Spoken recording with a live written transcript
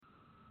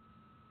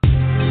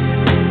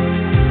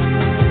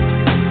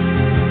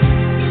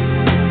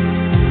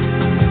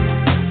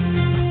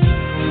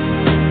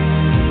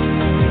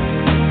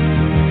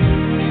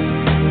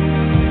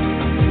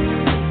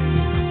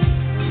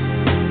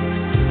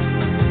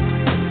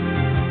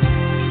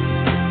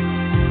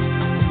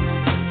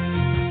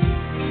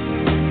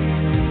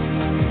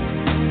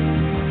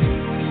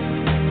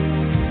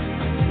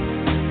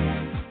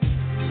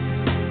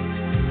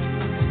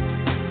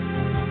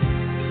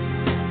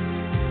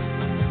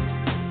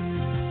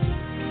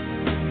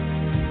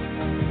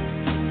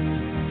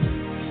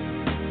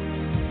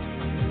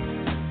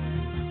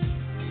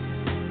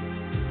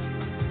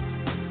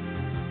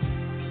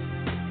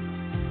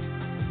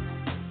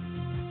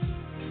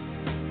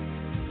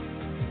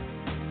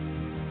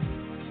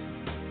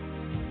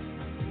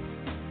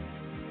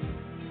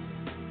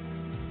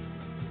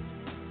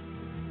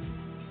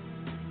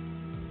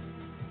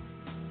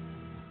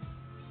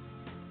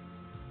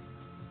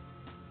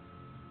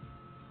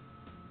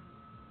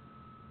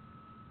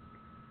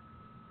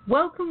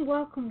Welcome,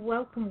 welcome,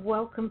 welcome,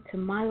 welcome to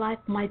My Life,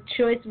 My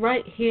Choice,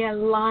 right here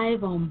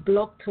live on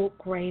Blog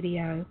Talk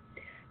Radio.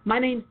 My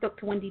name is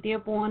Dr. Wendy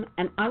Dearborn,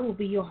 and I will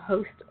be your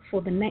host for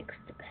the next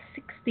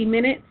 60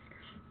 minutes,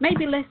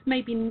 maybe less,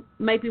 maybe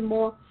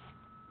more.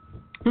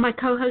 My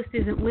co-host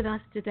isn't with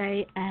us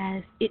today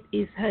as it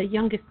is her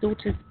youngest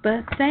daughter's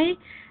birthday,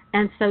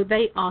 and so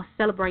they are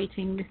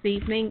celebrating this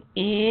evening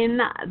in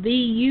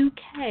the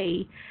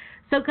UK.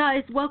 So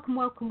guys, welcome,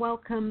 welcome,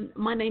 welcome.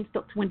 My name's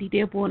Dr. Wendy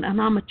Dearborn, and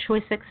I'm a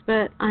choice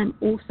expert. I'm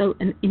also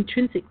an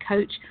intrinsic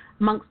coach,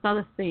 amongst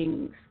other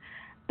things.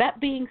 That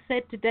being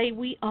said, today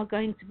we are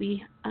going to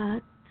be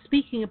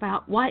speaking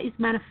about why is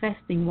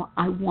manifesting what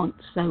I want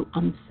so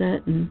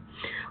uncertain.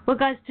 Well,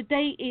 guys,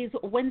 today is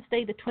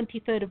Wednesday, the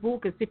 23rd of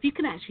August. If you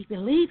can actually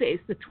believe it,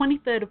 it's the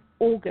 23rd of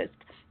August,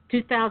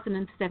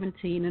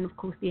 2017, and of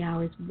course the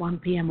hour is 1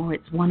 p.m. or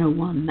it's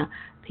 1:01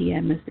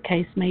 p.m. as the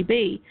case may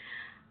be.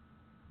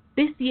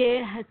 This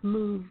year has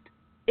moved,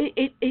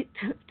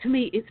 to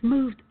me, it's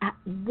moved at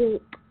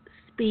warp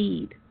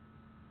speed.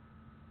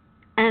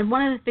 And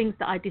one of the things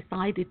that I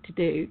decided to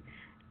do,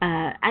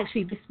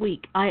 actually this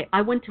week,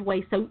 I went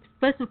away. So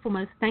first and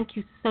foremost, thank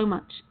you so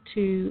much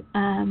to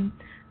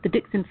the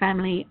Dixon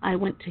family. I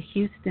went to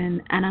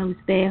Houston, and I was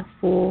there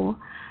for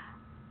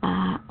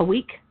a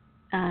week,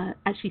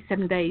 actually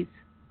 7 days,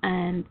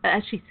 and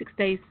actually 6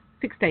 days,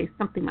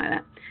 something like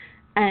that.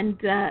 And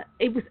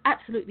it was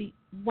absolutely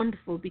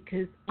wonderful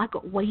because I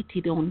got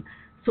waited on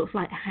sort of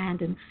like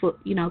hand and foot.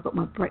 You know, I got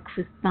my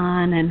breakfast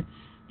done, and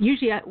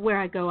usually where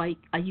I go, I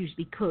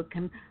usually cook,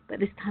 but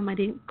this time I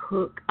didn't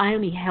cook. I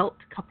only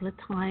helped a couple of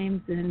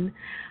times, and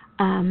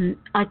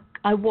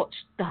I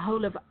watched the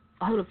whole of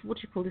what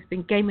do you call this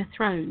thing, Game of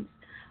Thrones.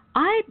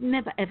 I'd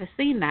never ever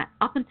seen that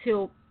up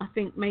until I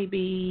think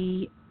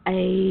maybe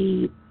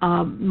a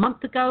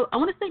month ago. I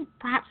want to say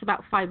perhaps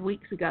about 5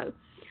 weeks ago.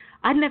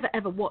 I'd never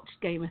ever watched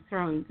Game of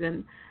Thrones,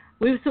 and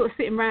we were sort of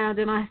sitting around,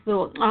 and I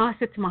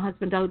said to my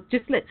husband,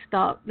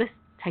 let's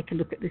take a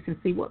look at this and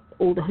see what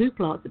all the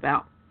hoopla is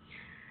about.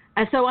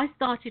 And so I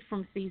started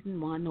from season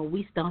 1, or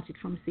we started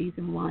from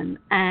season 1,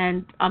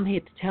 and I'm here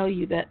to tell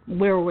you that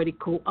we're already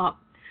caught up.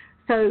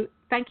 So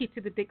thank you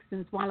to the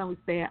Dixons. While I was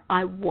there,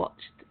 I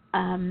watched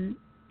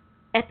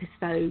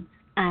episodes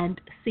and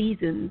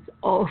seasons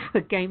of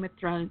Game of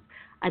Thrones.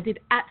 I did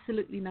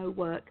absolutely no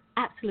work,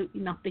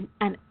 absolutely nothing,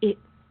 and it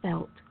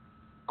felt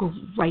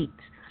great.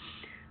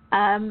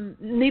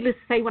 Needless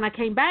to say, when I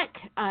came back,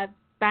 I'm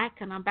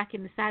back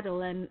in the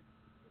saddle, and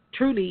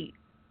truly,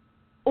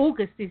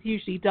 August is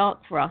usually dark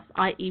for us,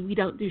 i.e. we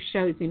don't do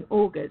shows in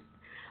August.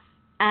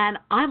 And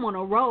I'm on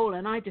a roll,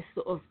 and I just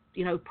sort of,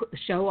 put the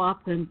show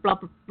up and blah,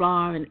 blah,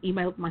 blah, and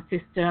emailed my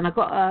sister, and I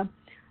got a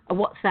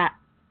WhatsApp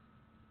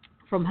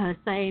from her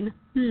saying,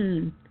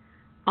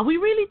 are we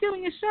really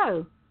doing a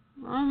show?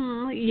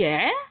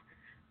 Yeah.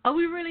 Are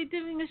we really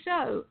doing a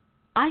show?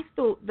 I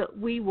thought that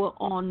we were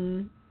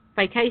on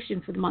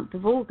vacation for the month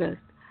of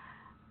August.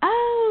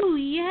 Oh,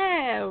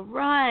 yeah,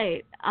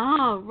 right.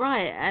 Oh,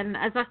 right. And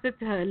as I said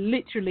to her,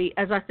 actually,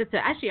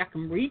 I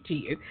can read to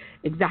you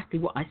exactly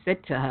what I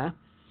said to her.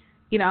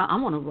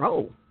 I'm on a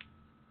roll.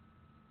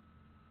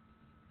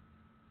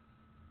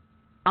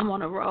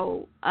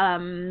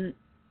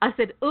 I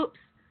said, oops,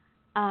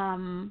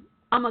 I'm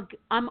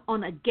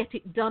on a get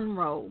it done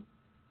roll,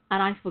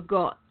 and I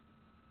forgot.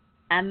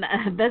 And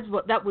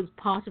that was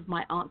part of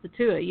my answer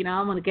to her.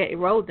 I want to get it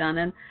rolled done,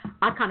 and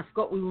I kind of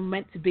forgot we were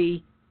meant to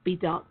be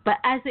dark. But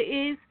as it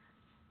is,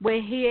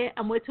 we're here,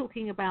 and we're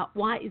talking about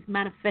why is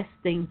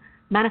manifesting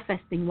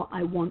what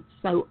I want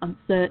so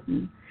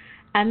uncertain.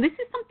 And this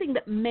is something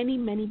that many,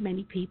 many,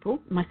 many people,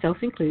 myself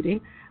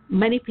including,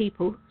 many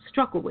people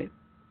struggle with.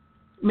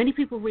 Many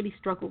people really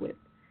struggle with.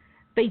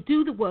 They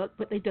do the work,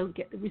 but they don't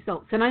get the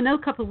results. And I know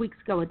a couple of weeks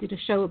ago I did a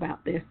show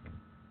about this,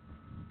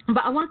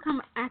 but I want to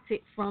come at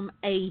it from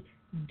a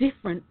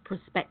different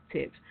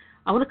perspective.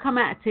 I want to come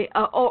at it,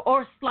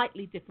 or a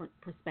slightly different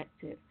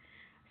perspective.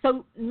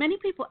 So many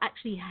people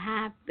actually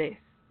have this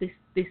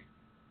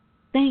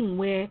thing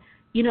where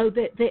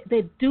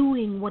they're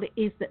doing what it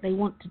is that they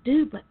want to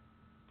do, but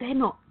they're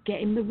not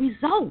getting the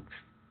results.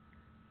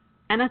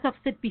 And as I've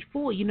said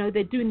before,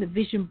 they're doing the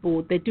vision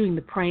board, they're doing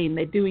the praying,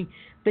 they're doing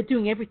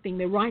everything,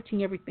 they're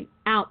writing everything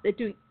out, they're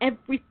doing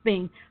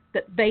everything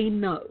that they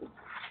know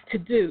to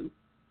do,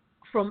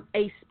 from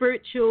a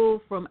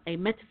spiritual, from a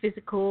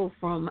metaphysical,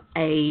 from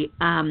a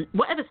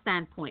whatever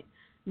standpoint,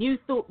 new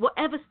thought,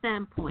 whatever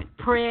standpoint,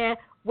 prayer,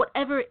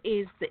 whatever it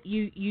is that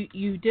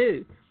you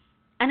do,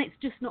 and it's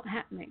just not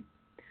happening.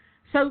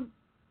 So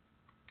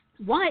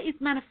why is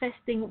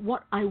manifesting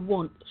what I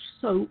want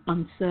so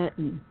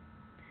uncertain?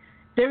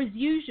 There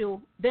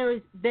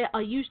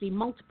are usually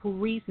multiple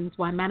reasons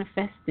why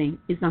manifesting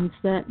is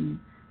uncertain,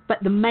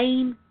 but the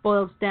main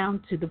boils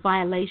down to the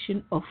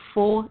violation of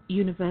 4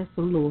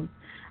 universal laws.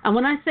 And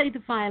when I say the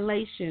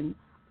violation,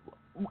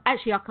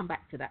 actually I'll come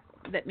back to that.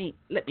 Let me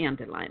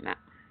underline that.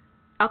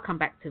 I'll come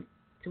back to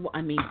what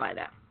I mean by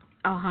that.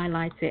 I'll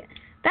highlight it.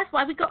 That's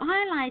why we got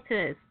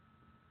highlighters.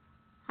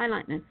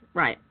 Highlighters,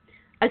 right.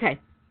 Okay.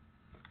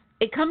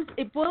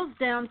 It boils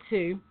down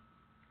to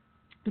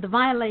the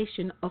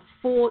violation of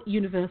 4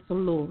 universal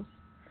laws: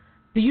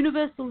 the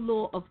universal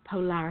law of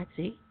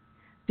polarity,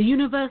 the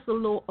universal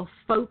law of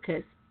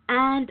focus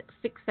and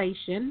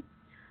fixation,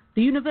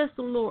 the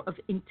universal law of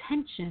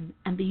intention,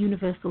 and the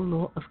universal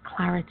law of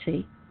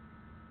clarity.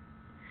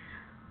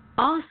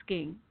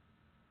 Asking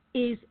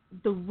is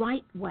the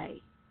right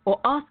way, or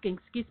asking,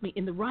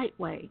 in the right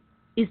way,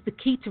 is the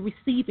key to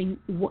receiving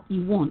what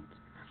you want.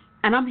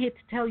 And I'm here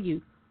to tell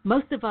you,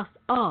 most of us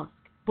ask,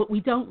 but we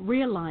don't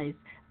realize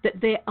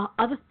that there are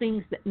other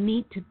things that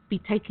need to be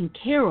taken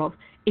care of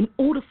in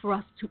order for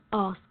us to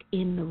ask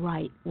in the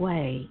right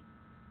way.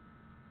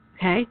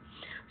 Okay?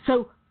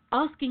 So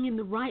asking in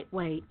the right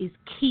way is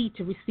key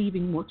to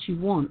receiving what you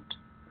want.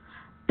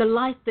 The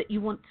life that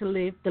you want to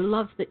live, the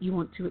love that you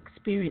want to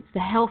experience, the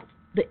health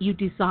that you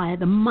desire,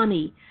 the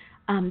money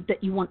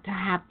that you want to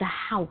have, the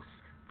house,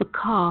 the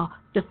car,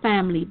 the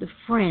family, the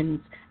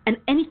friends, and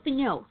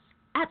anything else,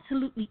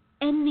 absolutely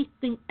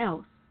anything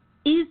else,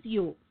 is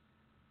yours,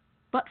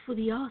 but for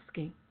the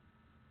asking.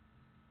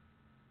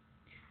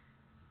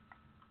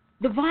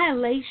 The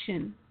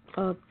violation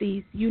of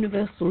these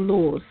universal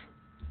laws,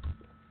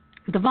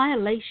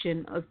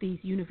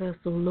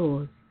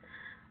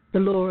 the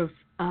law of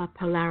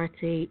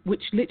polarity,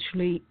 which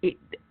literally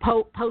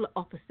polar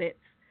opposites,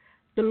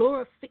 the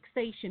law of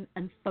fixation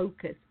and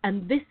focus,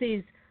 and this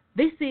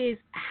is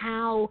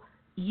how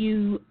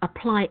you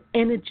apply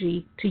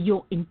energy to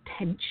your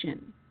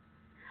intention.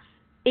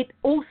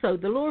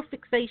 The law of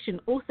fixation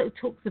also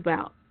talks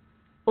about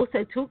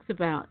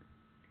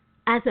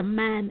as a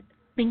man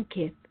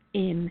thinketh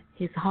in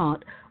his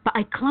heart. But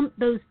I clump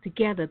those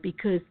together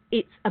because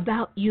it's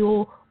about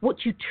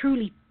what you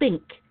truly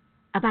think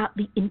about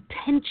the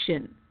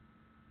intention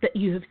that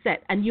you have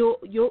set. And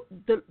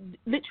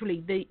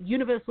literally the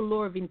universal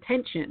law of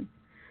intention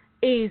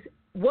is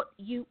what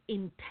you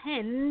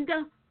intend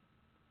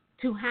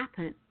to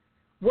happen.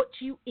 What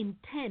you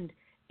intend.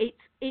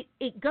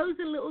 It goes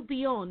a little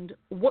beyond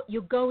what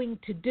you're going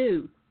to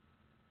do,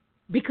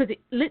 because it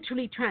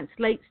literally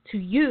translates to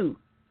you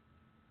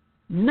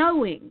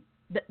knowing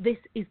that this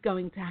is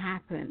going to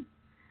happen.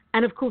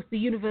 And of course, the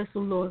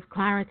universal law of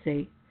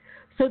clarity.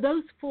 So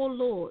those 4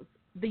 laws,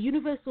 the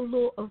universal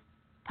law of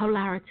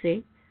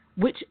polarity,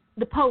 which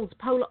the poles,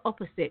 polar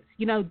opposites,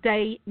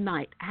 day,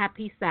 night,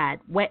 happy,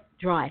 sad, wet,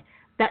 dry,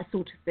 that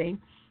sort of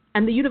thing.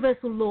 And the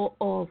universal law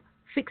of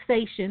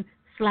fixation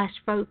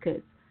 /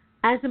 focus.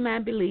 As a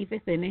man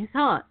believeth in his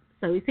heart,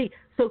 so is he.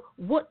 So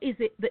what is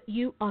it that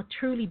you are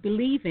truly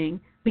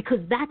believing? Because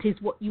that is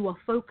what you are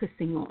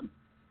focusing on.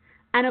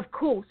 And of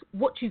course,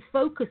 what you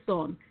focus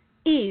on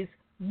is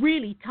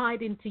really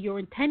tied into your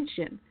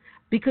intention.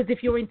 Because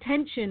if your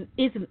intention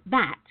isn't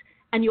that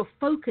and your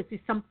focus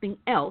is something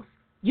else,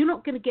 you're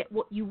not going to get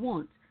what you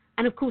want.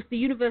 And of course, the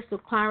universal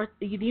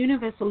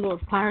law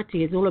of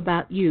clarity is all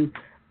about you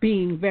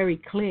being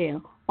very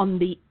clear on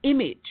the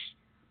image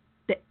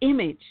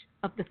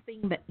of the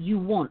thing that you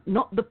want,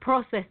 not the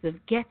process of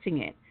getting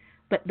it,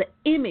 but the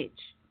image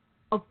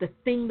of the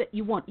thing that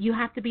you want. You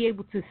have to be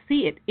able to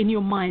see it in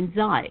your mind's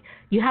eye.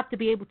 You have to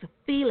be able to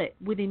feel it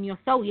within your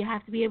soul. You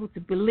have to be able to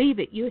believe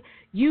it. You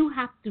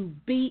have to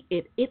be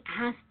it. It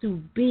has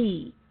to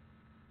be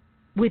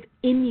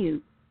within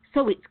you.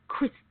 So it's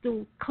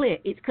crystal clear.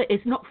 It's clear.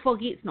 It's not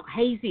foggy. It's not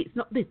hazy. It's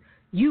not this.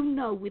 You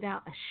know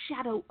without a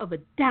shadow of a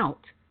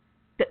doubt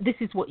that this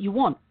is what you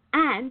want.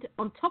 And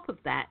on top of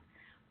that,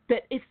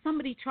 that if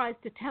somebody tries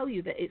to tell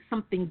you that it's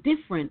something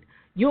different,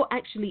 you're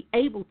actually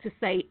able to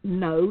say,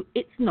 no,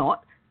 it's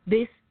not.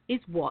 This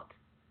is what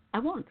I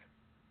want.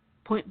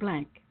 Point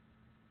blank.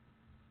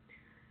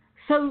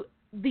 So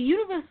the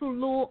universal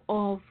law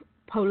of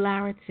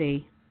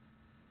polarity,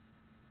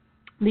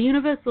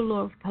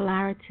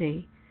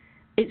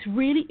 it's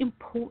really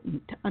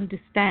important to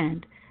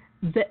understand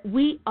that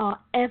we are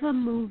ever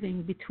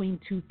moving between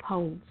 2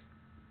 poles.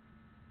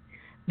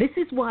 This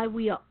is why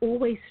we are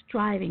always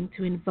striving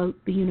to invoke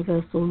the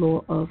universal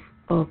law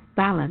of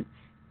balance,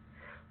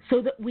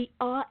 so that we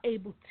are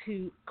able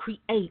to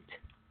create,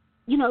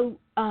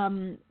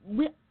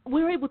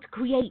 we're able to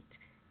create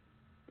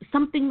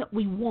something that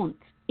we want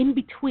in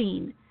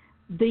between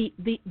the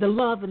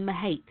love and the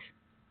hate,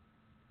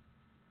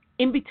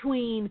 in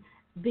between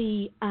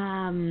the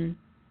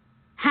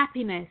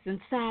happiness and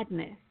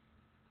sadness.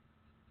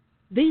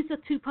 These are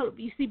 2 poles,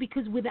 you see,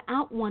 because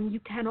without one, you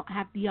cannot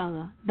have the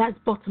other. That's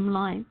bottom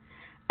line.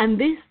 And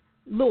this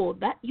law,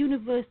 that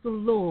universal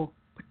law,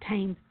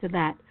 pertains to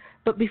that.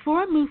 But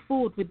before I move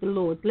forward with the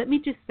laws, let me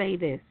just say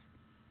this.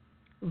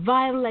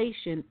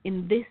 Violation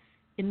in this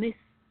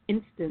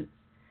instance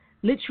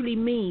literally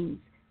means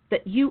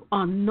that you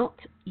are not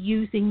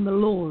using the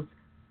laws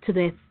to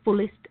their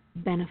fullest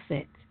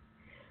benefit.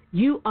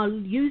 You are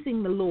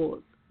using the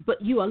laws,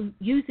 but you are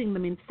using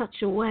them in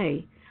such a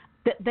way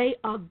that they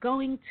are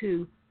going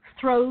to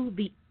throw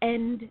the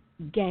end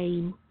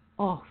game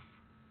off.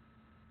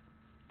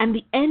 And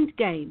the end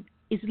game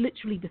is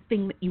literally the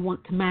thing that you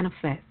want to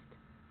manifest.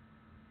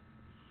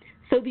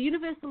 So the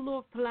universal law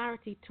of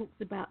polarity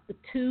talks about the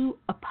two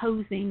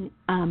opposing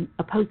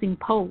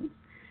poles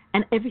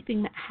and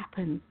everything that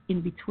happens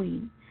in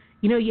between.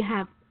 You know, you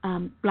have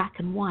black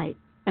and white,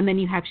 and then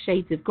you have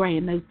shades of gray,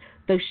 and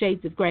those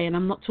shades of gray, and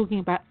I'm not talking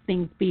about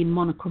things being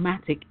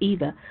monochromatic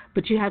either,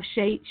 but you have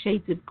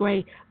shades of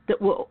gray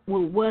that will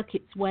work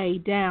its way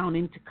down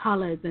into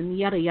colors and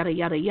yada, yada,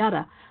 yada,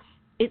 yada.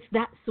 It's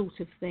that sort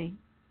of thing.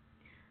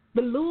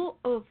 The law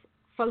of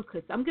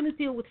focus, I'm going to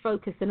deal with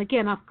focus, and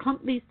again, I've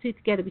clumped these two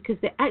together because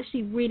they're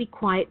actually really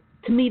quite,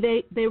 to me,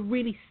 they're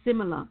really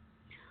similar.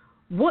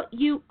 What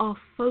you are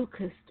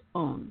focused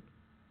on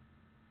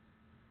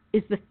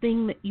is the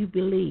thing that you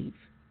believe.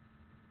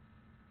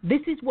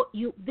 This is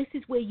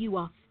where you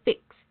are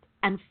fixed.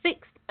 And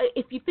fixed,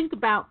 if you think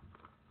about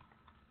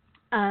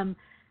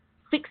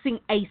fixing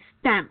a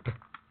stamp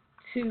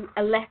to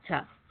a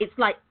letter, it's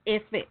like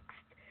affixed.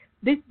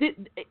 This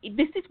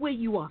is where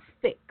you are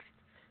fixed.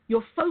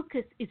 Your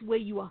focus is where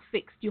you are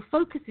fixed. Your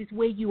focus is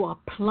where you are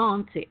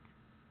planted.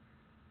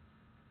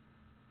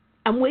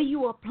 And where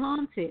you are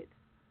planted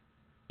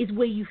is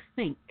where you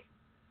think.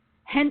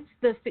 Hence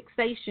the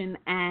fixation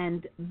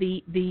and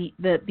the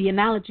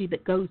analogy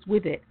that goes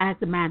with it. As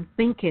a man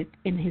thinketh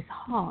in his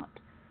heart,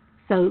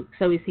 so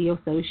is he or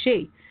so is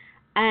she.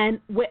 And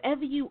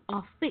wherever you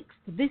are fixed,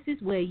 this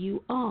is where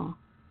you are.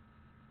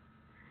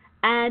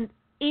 And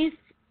if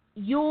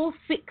your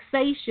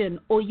fixation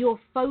or your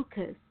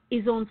focus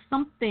is on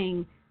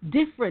something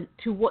different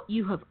to what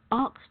you have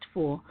asked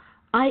for,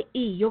 i.e.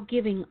 you're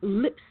giving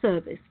lip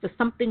service for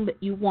something that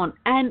you want,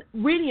 and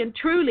really and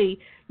truly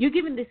you're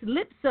giving this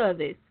lip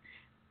service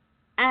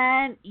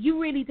and you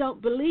really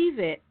don't believe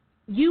it,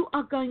 you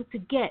are going to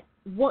get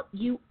what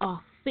you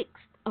are fixed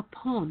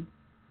upon.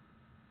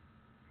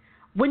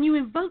 When you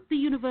invoke the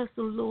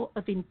universal law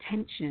of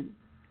intention,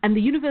 and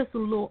the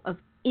universal law of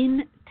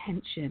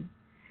intention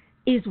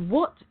is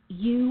what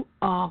you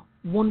are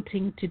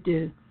wanting to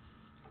do.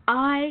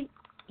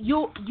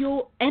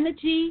 Your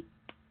energy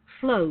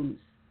flows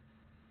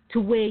to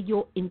where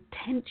your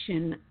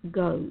intention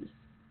goes.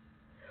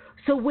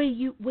 So where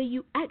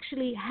you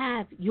actually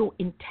have your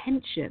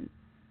intention,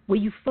 where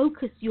you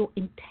focus your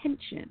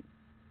intention,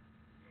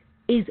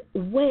 is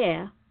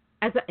where,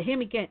 hear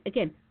me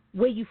again,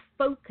 where you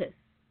focus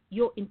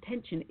your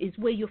intention is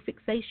where your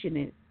fixation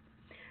is.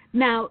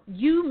 Now,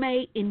 you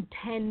may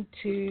intend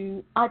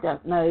to, I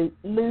don't know,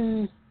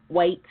 lose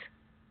weight.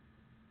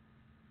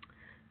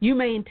 You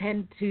may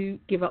intend to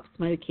give up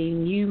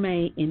smoking. You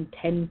may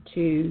intend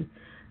to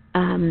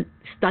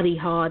study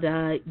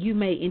harder. You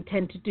may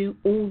intend to do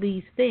all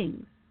these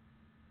things.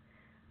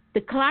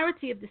 The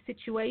clarity of the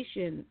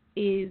situation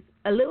is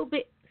a little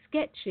bit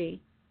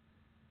sketchy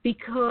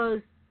because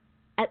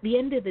at the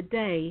end of the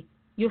day,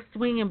 you're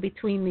swinging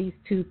between these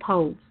two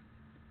poles.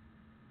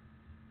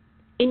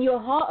 In your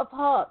heart of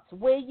hearts,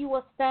 where you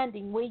are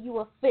standing, where you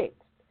are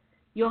fixed,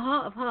 your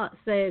heart of hearts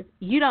says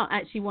you don't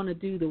actually want to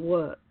do the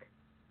work.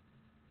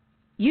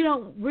 You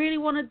don't really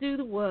want to do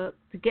the work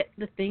to get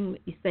the thing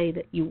that you say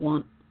that you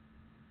want.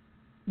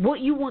 What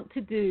you want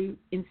to do,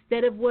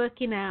 instead of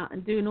working out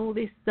and doing all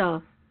this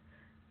stuff,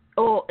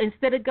 or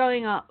instead of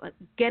getting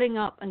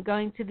up and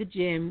going to the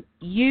gym,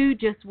 you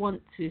just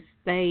want to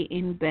stay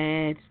in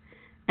bed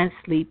and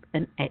sleep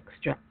an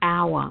extra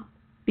hour.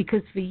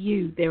 Because for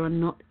you, there are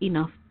not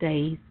enough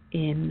days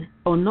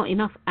not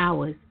enough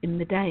hours in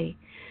the day.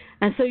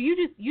 And so you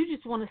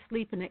just want to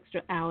sleep an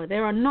extra hour.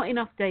 There are not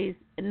enough days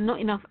and not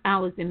enough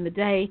hours in the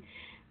day.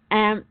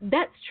 And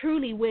that's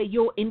truly where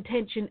your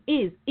intention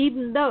is,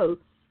 even though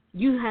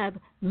you have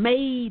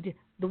made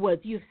the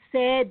words, you've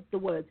said the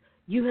words,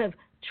 you have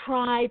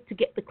tried to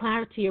get the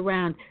clarity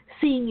around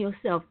seeing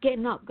yourself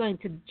getting up, going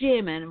to the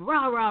gym and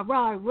rah, rah,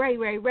 rah, ray,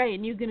 ray, ray,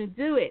 and you're going to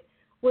do it.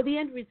 Well, the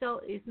end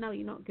result is no,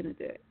 you're not going to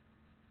do it.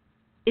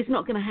 It's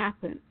not going to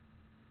happen.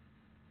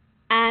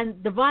 And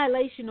the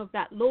violation of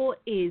that law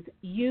is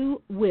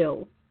you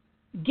will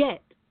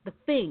get the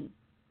thing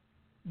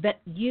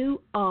that you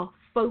are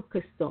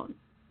focused on.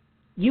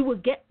 You will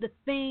get the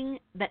thing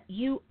that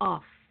you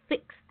are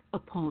fixed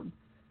upon.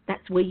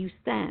 That's where you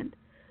stand.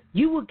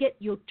 You will get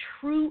your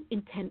true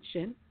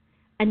intention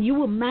and you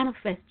will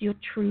manifest your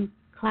true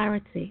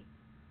clarity.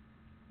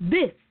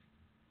 This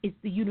is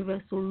the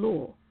universal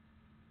law.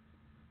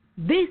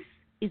 This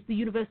is the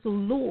universal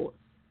law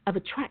of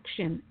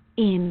attraction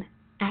in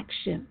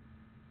action.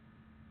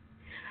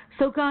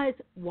 So guys,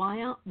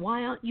 why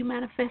aren't you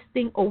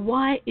manifesting, or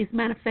why is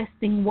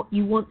manifesting what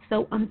you want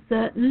so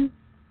uncertain?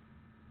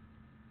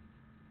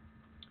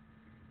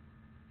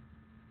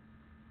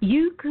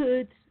 You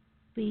could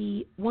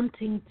be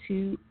wanting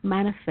to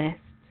manifest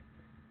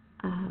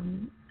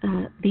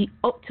the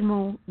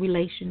optimal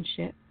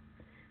relationship.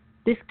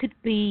 This could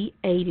be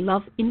a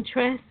love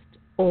interest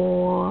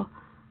or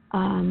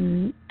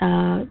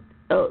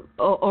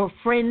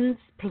friends,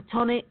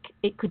 platonic.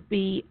 It could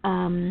be,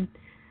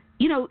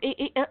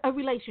 a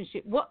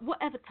relationship,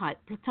 whatever type,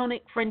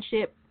 platonic,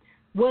 friendship,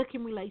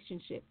 working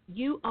relationship.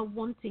 You are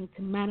wanting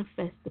to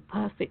manifest the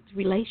perfect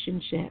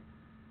relationship.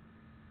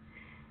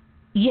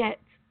 Yet,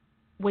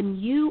 when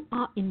you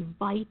are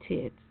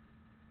invited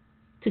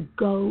to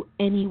go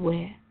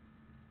anywhere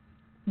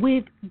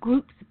with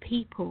groups of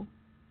people,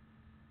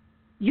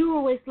 you're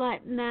always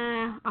like,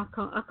 nah, I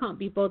can't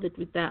be bothered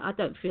with that. I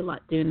don't feel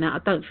like doing that. I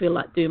don't feel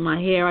like doing my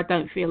hair. I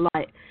don't feel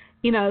like,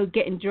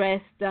 getting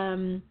dressed.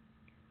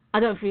 I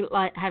don't feel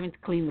like having to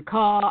clean the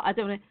car. I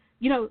don't,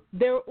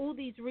 there are all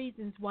these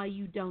reasons why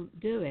you don't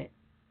do it.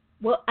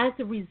 Well, as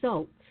a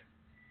result,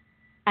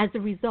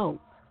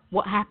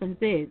 what happens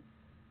is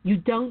you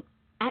don't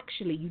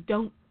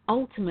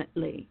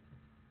ultimately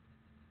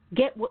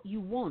get what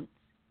you want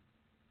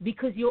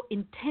because your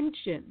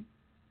intention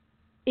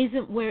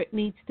isn't where it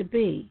needs to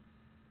be.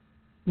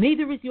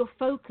 Neither is your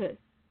focus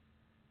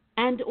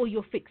and or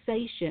your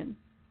fixation.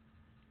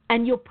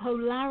 And your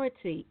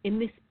polarity in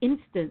this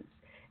instance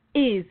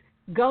is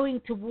going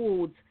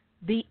towards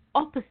the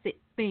opposite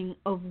thing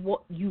of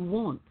what you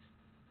want.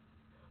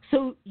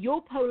 So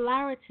your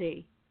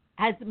polarity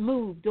has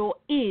moved or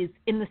is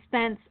in the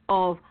stance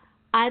of,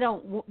 I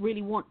don't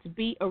really want to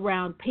be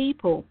around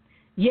people,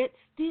 yet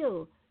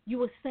still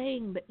you are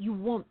saying that you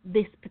want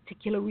this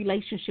particular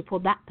relationship or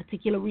that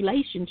particular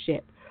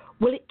relationship.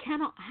 Well, it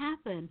cannot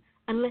happen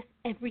unless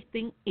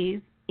everything is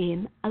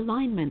in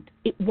alignment.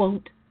 It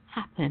won't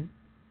happen.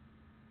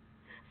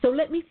 So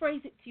let me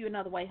phrase it to you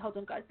another way. Hold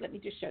on, guys. Let me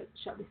just shut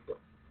this door.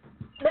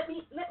 Let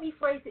me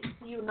phrase it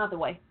to you another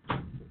way.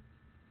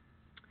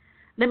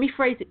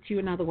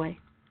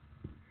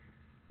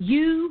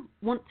 You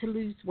want to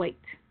lose weight,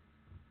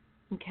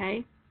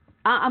 okay?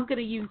 I'm going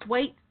to use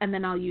weight, and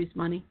then I'll use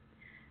money.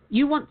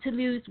 You want to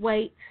lose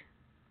weight,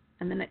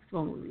 and the next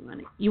one will be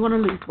money. You want to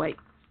lose weight.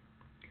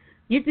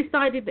 You've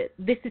decided that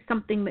this is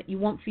something that you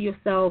want for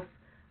yourself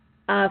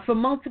for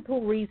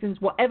multiple reasons.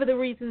 Whatever the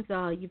reasons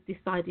are, you've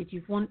decided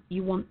you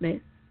want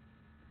this.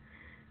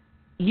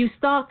 You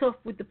start off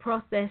with the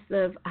process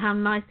of how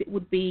nice it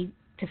would be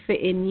to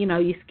fit in,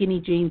 your skinny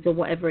jeans or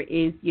whatever it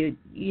is,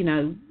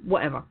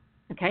 whatever,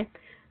 okay?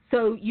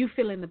 So you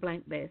fill in the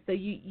blank there. So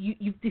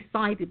you've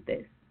decided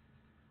this.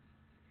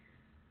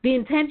 The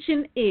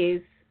intention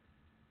is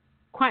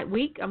quite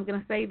weak. I'm going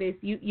to say this.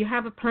 You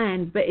have a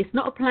plan, but it's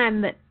not a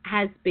plan that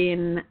has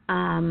been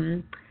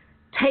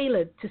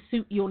tailored to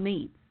suit your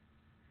needs.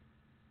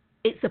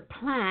 It's a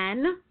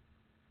plan.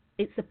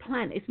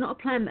 It's not a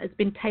plan that has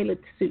been tailored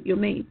to suit your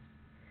needs.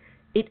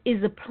 It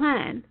is a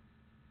plan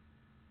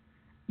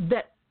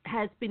that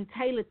has been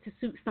tailored to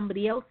suit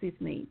somebody else's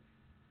needs.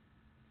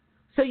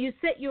 So you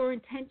set your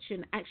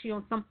intention actually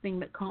on something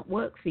that can't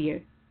work for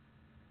you.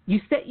 You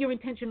set your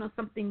intention on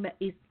something that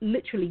is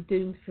literally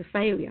doomed for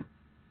failure.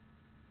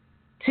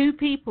 Two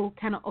people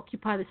cannot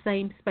occupy the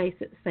same space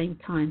at the same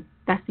time.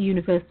 That's the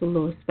universal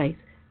law of space.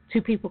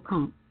 Two people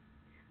can't.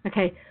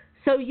 Okay,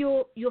 so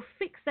your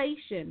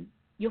fixation,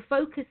 your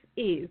focus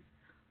is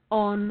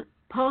on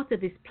part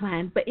of this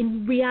plan, but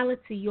in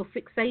reality your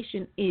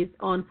fixation is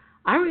on,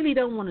 I really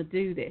don't want to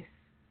do this.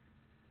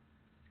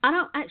 I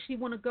don't actually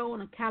want to go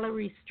on a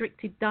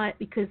calorie-restricted diet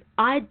because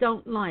I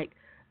don't like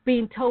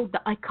being told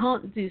that I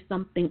can't do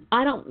something.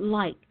 I don't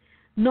like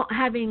not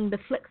having the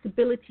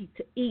flexibility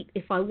to eat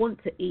if I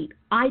want to eat.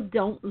 I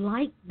don't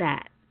like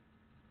that.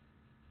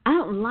 I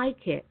don't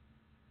like it.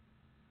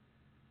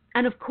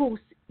 And of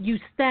course, you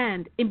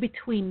stand in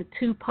between the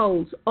two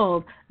poles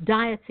of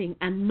dieting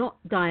and not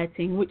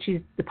dieting, which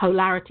is the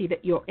polarity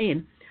that you're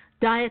in,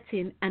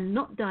 dieting and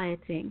not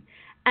dieting.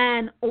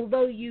 And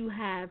although you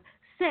have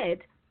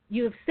set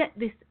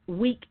this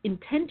weak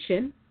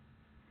intention,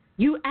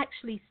 you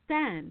actually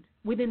stand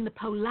within the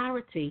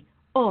polarity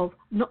of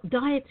not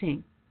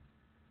dieting.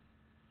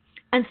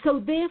 And so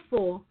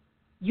therefore,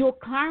 your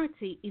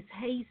clarity is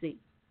hazy.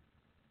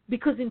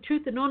 Because in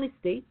truth and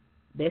honesty,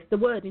 there's the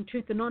word, in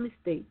truth and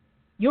honesty,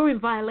 you're in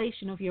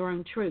violation of your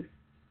own truth.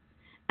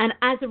 And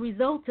as a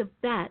result of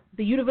that,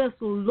 the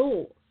universal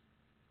laws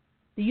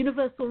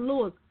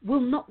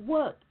will not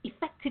work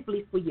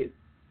effectively for you.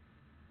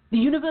 The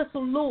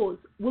universal laws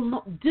will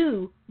not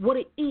do what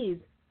it is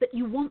that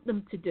you want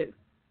them to do.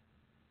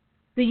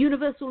 The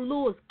universal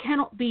laws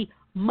cannot be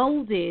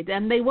molded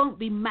and they won't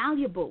be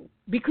malleable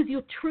because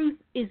your truth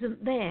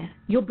isn't there.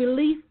 Your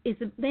belief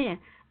isn't there.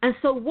 And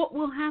so what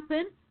will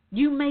happen?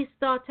 You may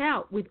start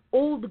out with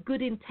all the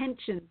good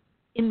intentions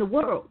in the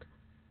world,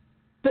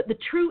 but the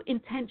true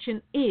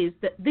intention is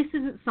that this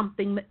isn't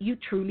something that you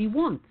truly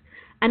want.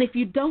 And if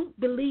you don't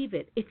believe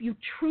it, if you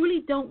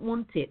truly don't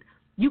want it,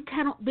 you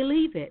cannot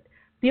believe it.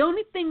 The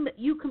only thing that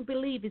you can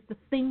believe is the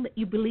thing that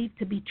you believe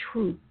to be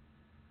true.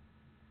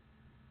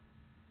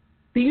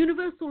 The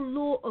universal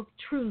law of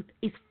truth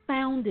is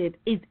built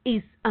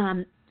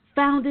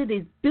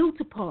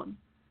upon.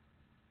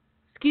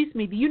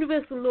 The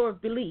universal law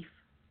of belief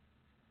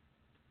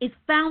is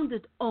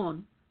founded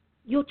on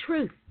your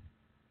truth.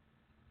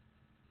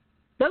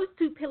 Those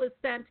two pillars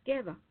stand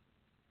together.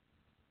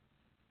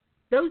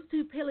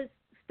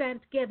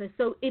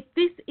 So if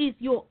this is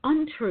your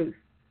untruth,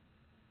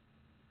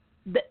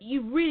 that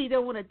you really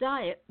don't want to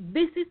diet,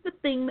 this is the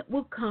thing that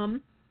will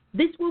come.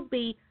 This will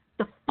be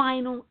the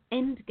final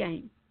end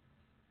game.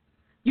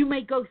 You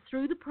may go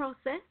through the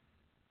process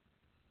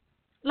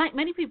like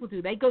many people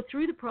do, they go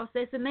through the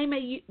process and they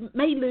may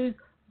lose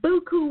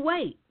buku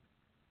weight.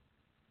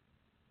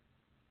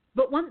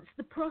 But once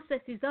the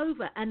process is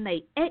over and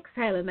they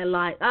exhale and they're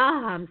like,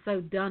 I'm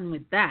so done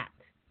with that,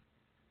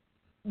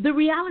 the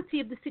reality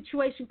of the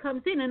situation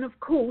comes in. And, of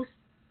course,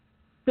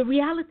 the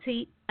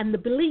reality and the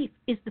belief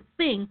is the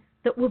thing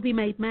that will be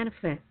made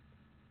manifest.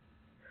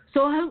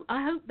 So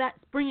I hope that's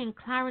bringing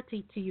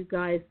clarity to you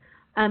guys.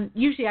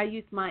 Usually I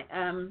use my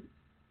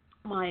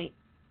my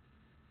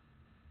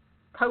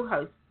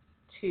co-host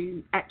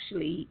to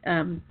actually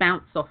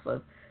bounce off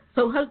of.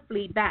 So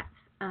hopefully that's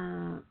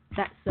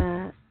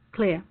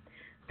clear.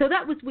 So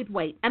that was with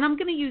weight. And I'm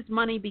going to use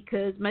money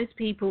because most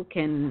people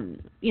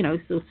can,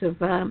 sort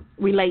of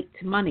relate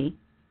to money.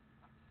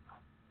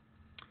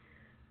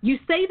 You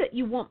say that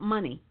you want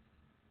money,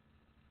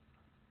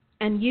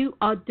 and you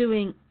are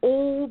doing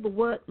all the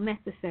work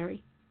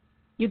necessary.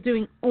 You're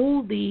doing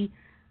all the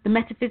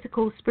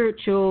metaphysical,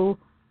 spiritual,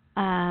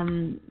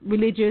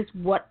 religious,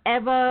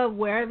 whatever,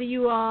 wherever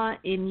you are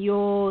in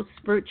your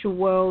spiritual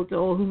world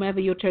or whomever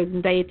your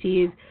chosen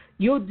deity is,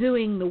 you're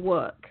doing the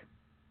work.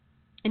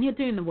 And you're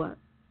doing the work.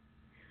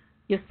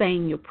 You're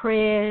saying your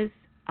prayers,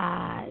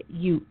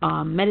 you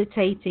are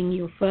meditating,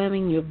 you're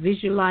affirming, you're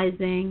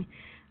visualizing,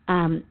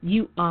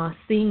 you are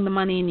seeing the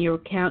money in your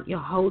account, you're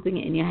holding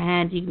it in your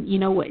hand, you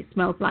know what it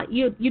smells like.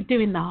 You're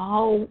doing the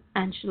whole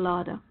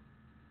enchilada.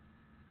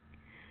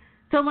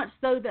 So much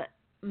so that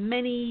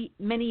many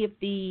of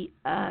the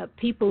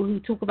people who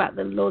talk about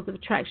the laws of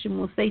attraction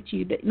will say to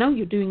you that, no,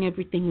 you're doing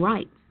everything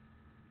right.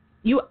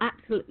 You're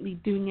absolutely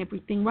doing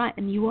everything right,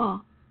 and you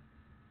are.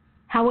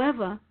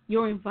 However,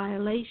 you're in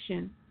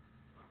violation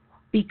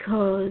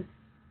because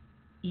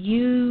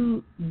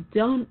you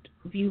don't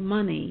view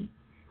money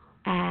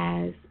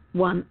as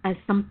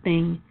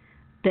something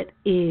that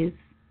is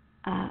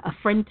a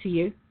friend to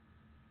you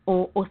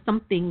or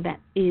something that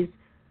is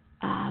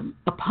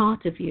a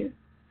part of you.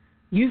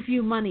 You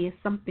view money as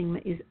something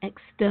that is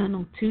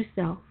external to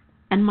self,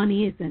 and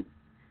money isn't.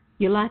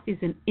 Your life is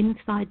an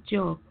inside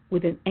job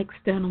with an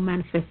external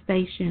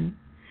manifestation.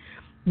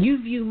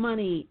 You view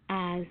money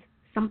as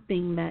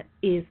something that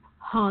is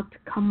hard to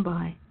come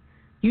by.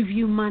 You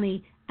view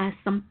money as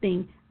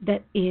something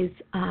that is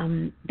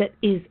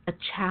a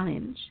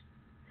challenge.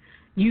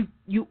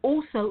 You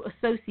also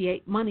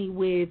associate money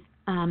with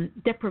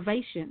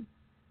deprivation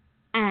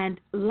and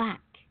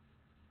lack.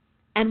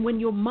 And when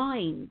your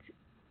mind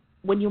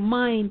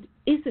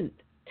isn't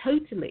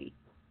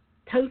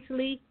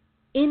totally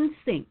in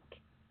sync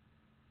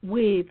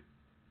with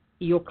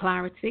your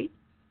clarity,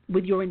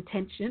 with your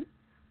intention,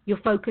 your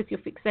focus, your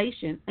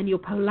fixation, and your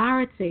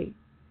polarity,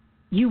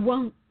 you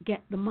won't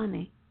get the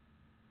money.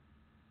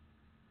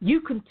 You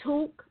can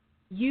talk,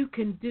 you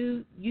can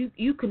do,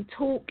 you can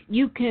talk,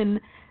 you can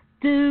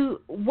do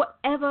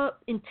whatever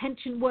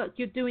intention work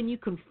you're doing, you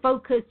can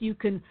focus, you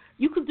can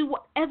do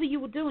whatever you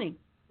were doing.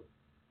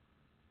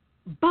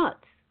 But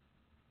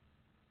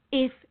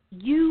if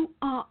you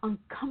are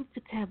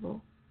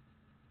uncomfortable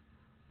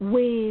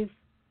with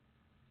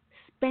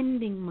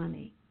spending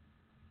money,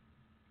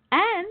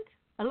 and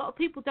a lot of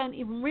people don't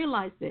even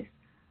realize this,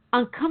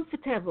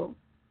 uncomfortable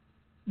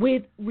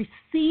with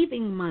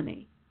receiving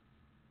money,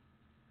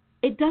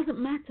 it doesn't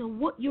matter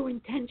what your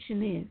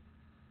intention is.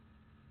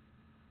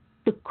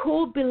 The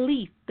core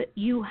belief that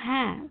you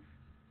have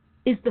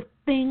is the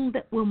thing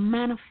that will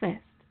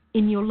manifest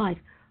in your life.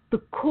 The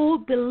core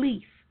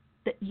belief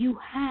that you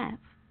have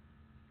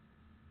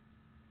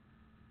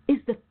is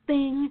the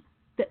thing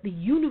that the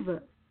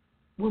universe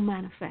will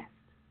manifest.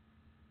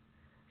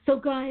 So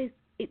guys,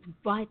 it's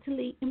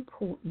vitally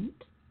important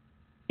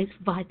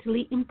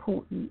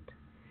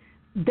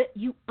that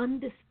you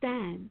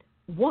understand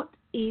what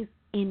is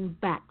in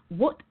back.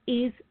 What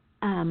is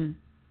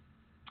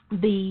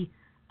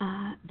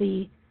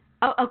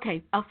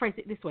I'll phrase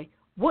it this way.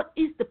 What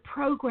is the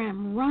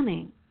program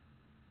running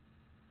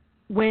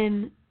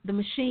when the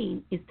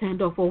machine is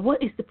turned off? Or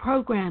what is the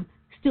program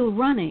still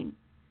running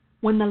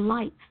when the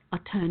lights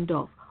are turned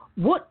off?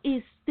 What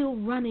is still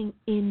running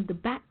in the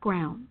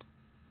background?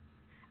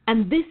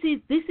 And this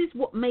is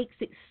what makes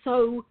it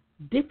so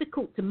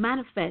difficult to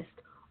manifest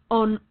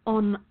on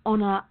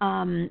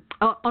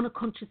a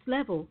conscious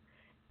level.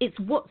 It's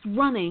what's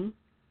running,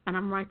 and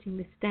I'm writing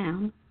this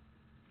down,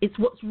 it's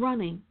what's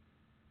running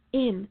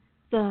in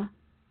the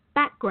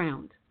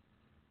background.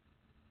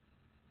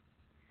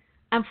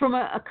 And from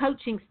a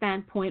coaching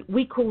standpoint,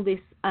 we call this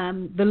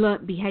the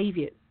learnt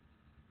behaviors.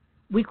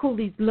 We call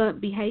these learnt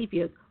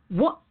behaviors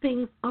what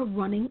things are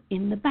running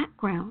in the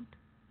background.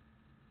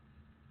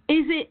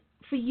 Is it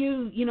for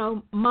you,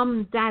 mum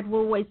and dad were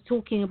always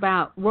talking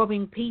about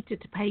robbing Peter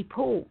to pay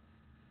Paul,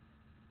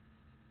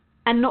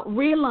 and not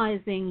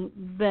realizing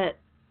that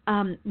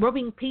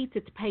robbing Peter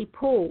to pay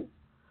Paul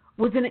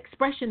was an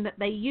expression that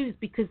they used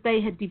because they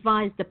had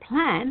devised a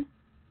plan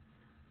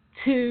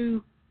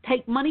to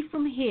take money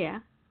from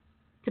here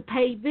to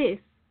pay this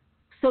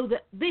so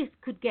that this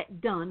could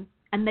get done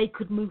and they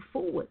could move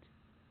forward.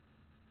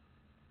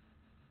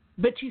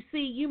 But you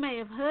see, you may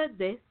have heard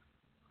this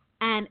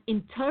and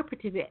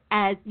interpreted it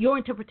as, your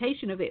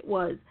interpretation of it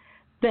was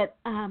that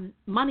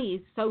money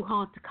is so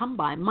hard to come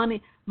by.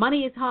 Money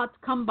is hard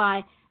to come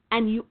by,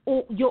 and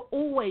you're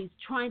always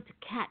trying to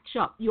catch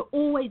up. You're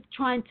always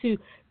trying to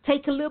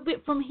take a little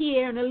bit from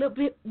here and a little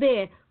bit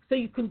there so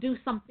you can do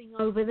something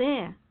over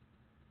there.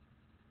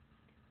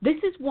 This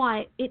is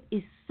why it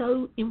is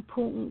so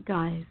important,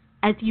 guys,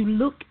 as you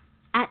look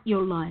at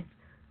your life,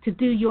 to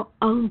do your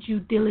own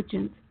due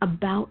diligence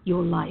about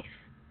your life.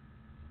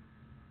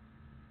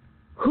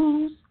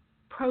 Whose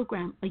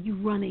program are you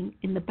running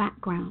in the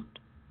background?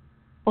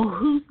 Or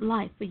whose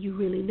life are you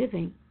really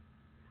living?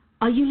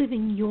 Are you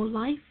living your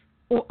life,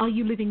 or are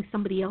you living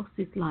somebody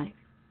else's life?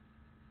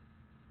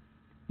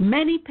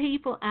 Many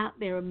people out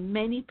there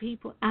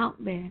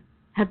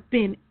have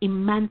been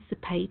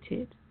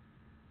emancipated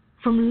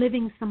from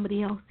living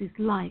somebody else's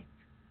life.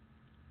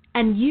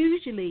 And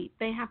usually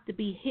they have to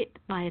be hit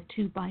by a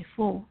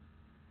 2x4.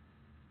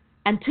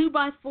 And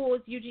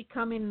 2x4s usually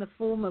come in the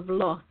form of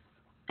loss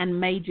and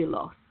major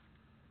loss.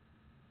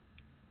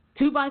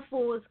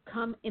 2x4s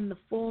come in the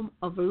form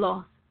of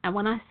loss. And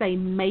when I say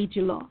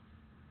major loss,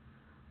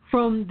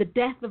 from the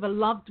death of a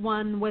loved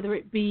one, whether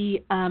it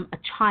be a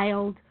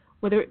child,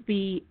 whether it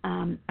be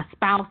a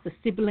spouse, a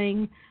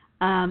sibling,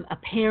 a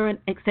parent,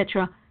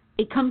 etc.,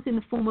 it comes in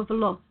the form of a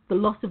loss. The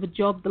loss of a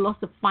job, the loss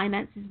of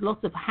finances, loss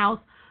of house,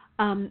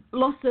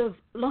 loss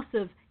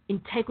of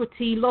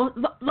integrity,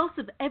 loss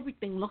of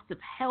everything, loss of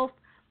health.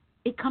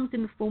 It comes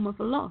in the form of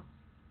a loss.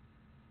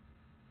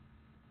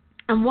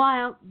 And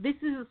while this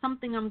is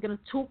something I'm going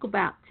to talk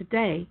about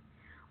today,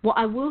 what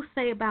I will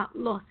say about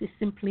loss is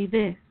simply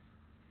this.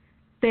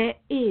 There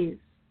is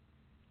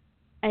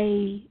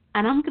and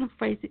I'm going to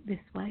phrase it this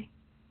way,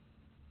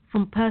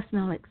 from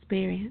personal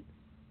experience,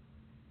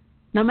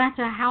 no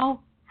matter how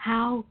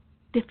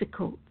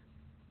difficult,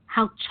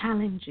 how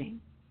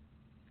challenging,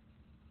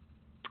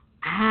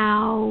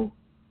 how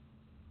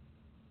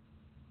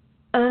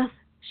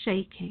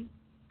earth-shaking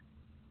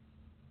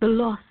the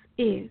loss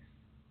is,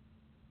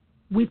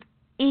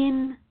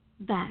 within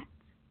that,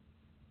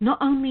 not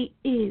only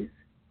is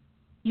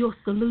your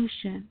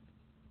solution,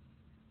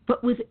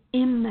 but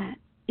within that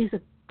is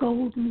a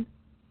golden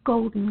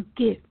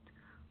gift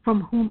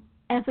from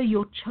whomever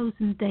your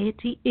chosen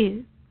deity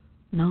is,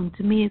 known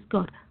to me as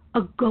God,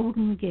 a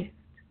golden gift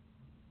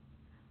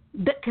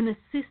that can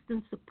assist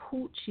and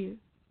support you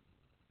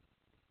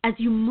as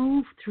you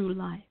move through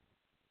life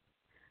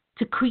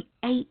to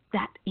create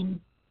that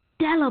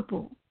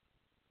indelible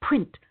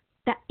print,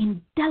 that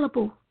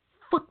indelible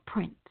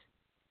footprint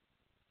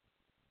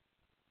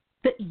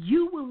that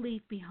you will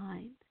leave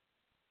behind,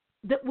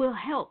 that will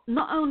help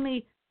not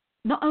only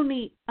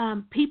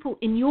people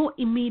in your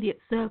immediate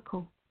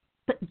circle,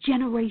 but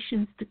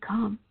generations to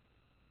come.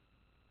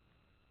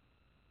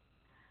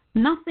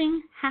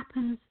 Nothing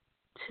happens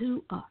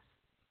to us.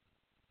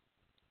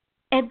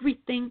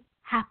 Everything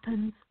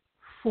happens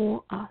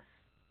for us.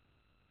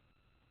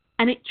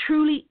 And it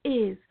truly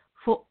is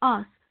for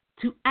us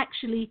to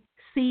actually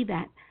see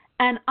that.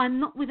 And I'm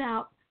not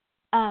without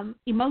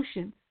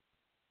emotions.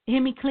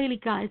 Hear me clearly,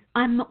 guys.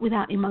 I'm not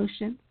without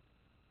emotions.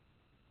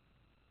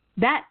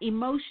 That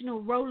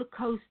emotional roller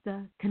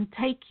coaster can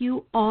take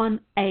you on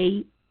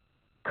a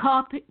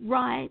carpet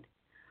ride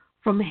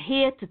from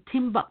here to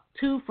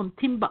Timbuktu, from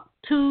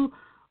Timbuktu,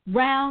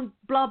 round,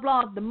 blah,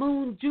 blah, the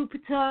moon,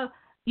 Jupiter,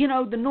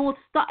 the North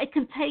Star. It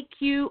can take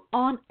you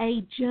on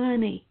a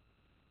journey.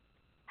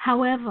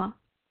 However,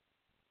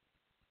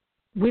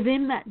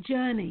 within that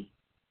journey,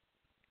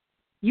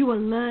 you are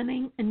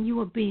learning and you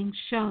are being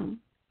shown.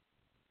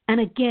 And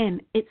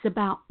again, it's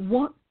about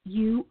what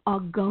you are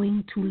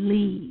going to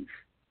leave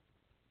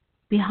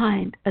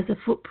behind as a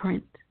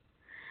footprint.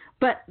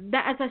 But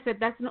that, as I said,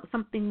 that's not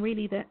something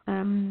really that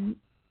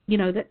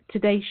that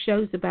today's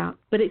show's about.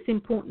 But it's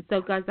important.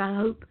 So, guys,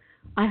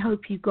 I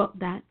hope you got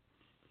that.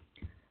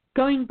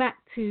 Going back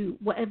to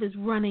whatever's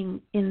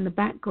running in the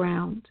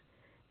background,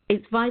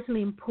 it's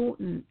vitally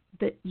important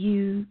that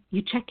you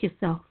check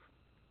yourself.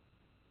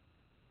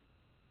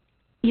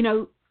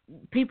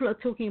 People are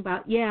talking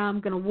about,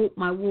 I'm going to walk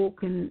my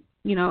walk and,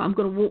 I'm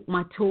going to walk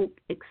my talk,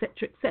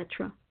 etc.,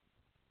 etc.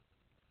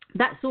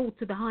 That's all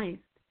to the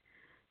highest.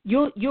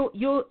 You're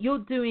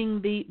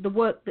doing the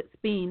work that's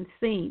being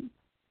seen.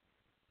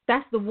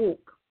 That's the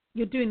walk.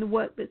 You're doing the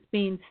work that's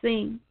being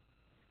seen.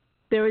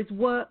 There is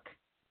work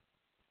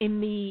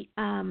in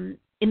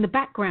the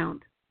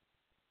background.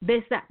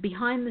 There's that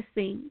behind the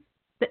scenes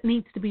that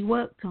needs to be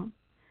worked on.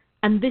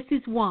 And this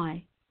is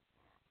why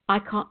I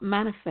can't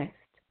manifest,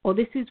 or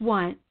this is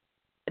why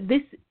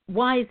is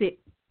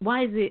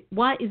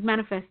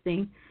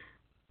manifesting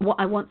what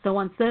I want so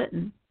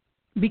uncertain?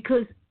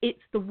 Because it's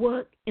the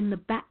work in the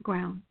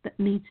background that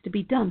needs to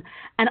be done.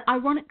 And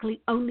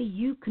ironically, only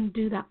you can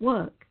do that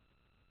work.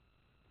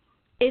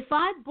 If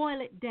I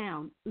boil it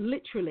down,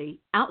 literally,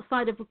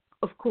 outside of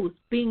course,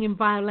 being in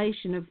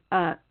violation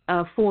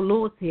of 4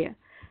 laws here,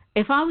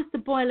 if I was to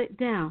boil it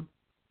down,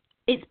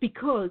 it's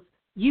because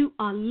you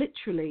are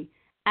literally,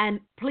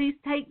 and please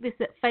take this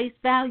at face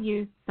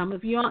value, some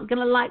of you aren't going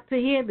to like to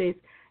hear this,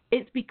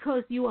 It's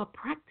because you are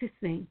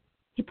practicing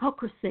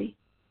hypocrisy.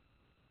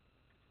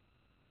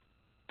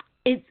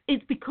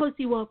 It's because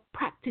you are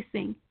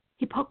practicing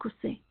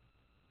hypocrisy.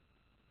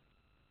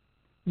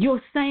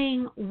 You're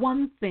saying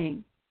one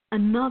thing,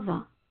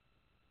 another,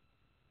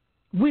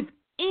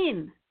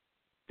 within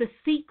the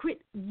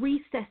secret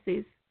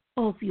recesses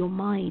of your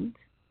mind.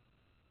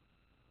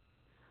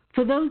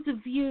 For those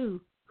of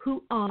you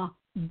who are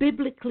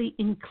biblically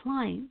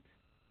inclined,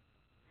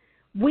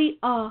 we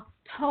are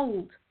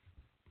told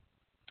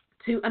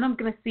to, and I'm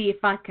going to see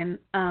if I can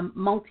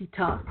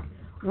multitask,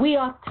 we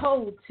are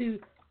told to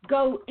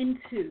go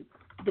into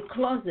the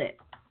closet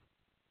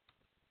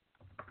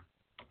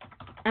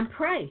and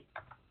pray.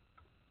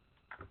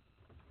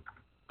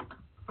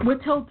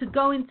 We're told to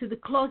go into the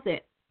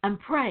closet and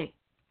pray.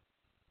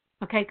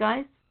 Okay,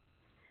 guys?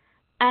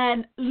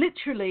 And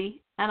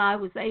literally, and I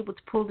was able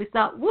to pull this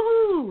up.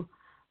 Woohoo!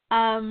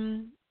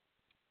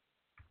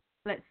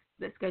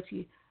 Let's go to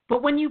you.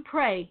 But when you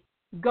pray,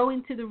 go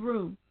into the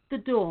room, the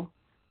door,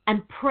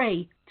 and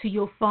pray to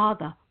your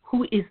Father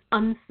who is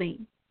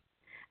unseen.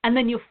 And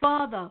then your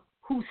Father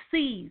who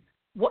sees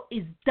what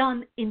is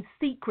done in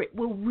secret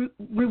will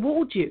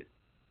reward you.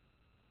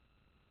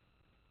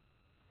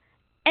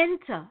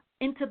 Enter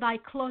into thy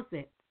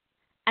closet,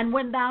 and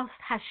when thou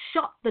hast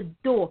shut the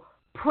door,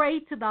 pray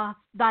to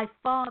thy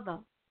Father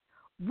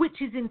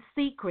which is in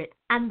secret,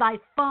 and thy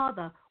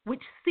Father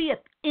which seeth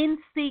in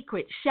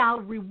secret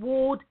shall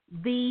reward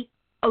thee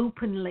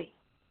openly.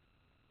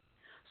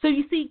 So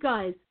you see,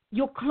 guys,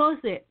 your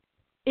closet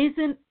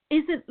isn't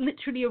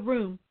literally a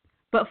room,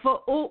 but for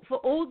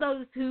all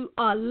those who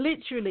are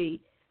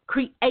literally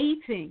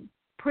creating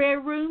prayer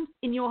rooms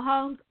in your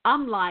homes,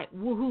 I'm like,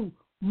 woohoo,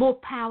 more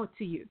power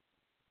to you.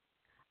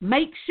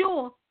 Make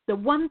sure the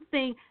one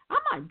thing, I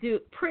might do a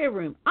prayer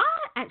room. I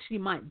actually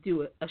might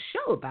do a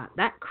show about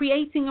that,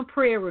 creating a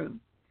prayer room.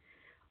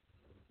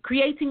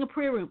 Creating a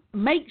prayer room.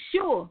 Make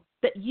sure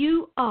that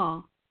you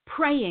are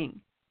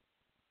praying,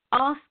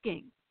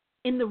 asking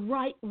in the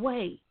right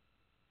way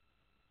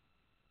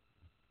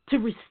to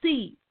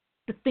receive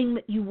the thing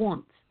that you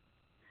want.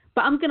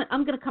 But I'm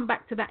gonna come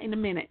back to that in a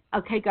minute.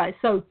 Okay, guys.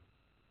 So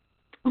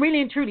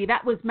really and truly,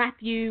 that was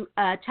Matthew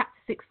chapter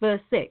 6,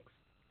 verse 6.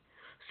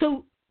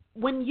 So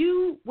when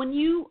you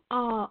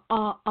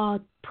are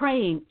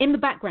praying in the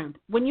background,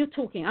 when you're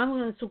talking, I'm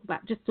going to talk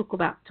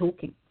about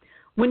talking.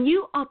 When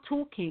you are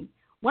talking,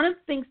 one of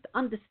the things to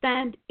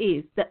understand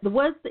is that the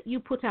words that you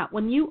put out,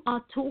 when you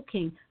are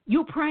talking,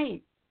 you're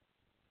praying.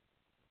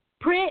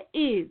 Prayer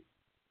is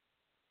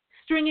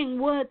stringing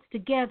words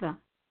together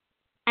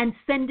and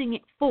sending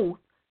it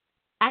forth.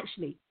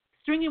 Actually,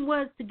 stringing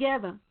words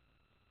together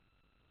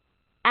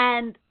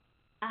and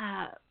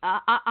I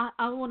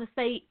want to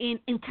say in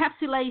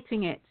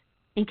encapsulating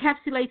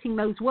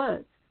those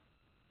words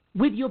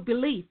with your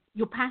belief,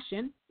 your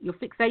passion, your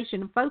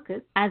fixation and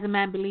focus, as a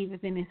man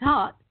believeth in his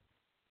heart,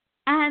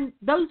 and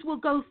those will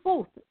go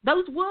forth.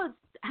 Those words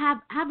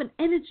have an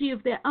energy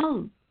of their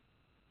own.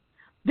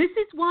 This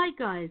is why,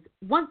 guys,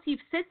 once you've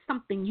said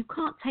something, you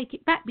can't take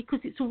it back because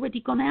it's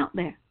already gone out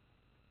there.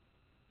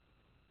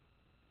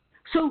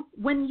 So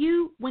when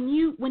you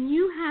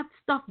have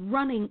stuff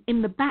running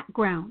in the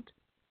background,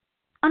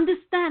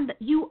 understand that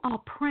you are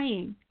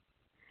praying,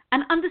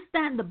 and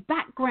understand the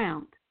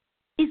background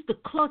is the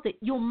closet,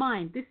 your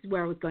mind. This is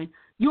where I was going.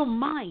 Your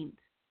mind.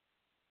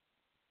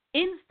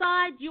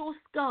 Inside your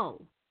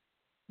skull,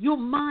 your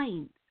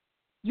mind,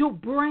 your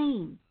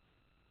brain.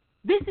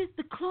 This is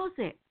the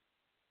closet.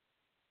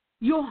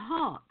 Your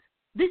heart.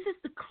 This is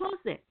the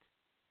closet.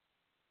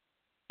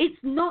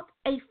 It's not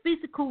a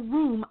physical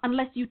room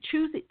unless you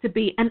choose it to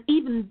be. And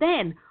even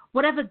then,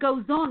 whatever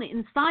goes on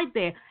inside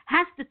there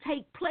has to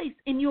take place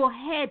in your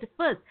head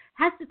first,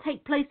 has to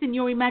take place in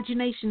your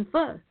imagination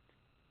first.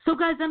 So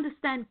guys,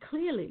 understand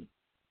clearly,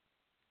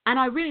 and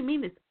I really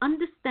mean this,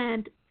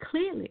 understand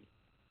clearly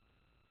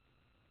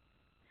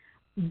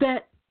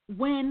that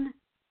when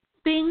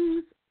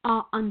things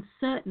are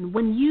uncertain,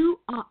 when you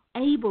are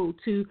able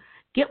to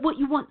get what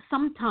you want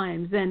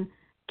sometimes and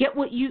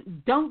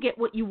don't get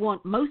what you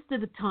want most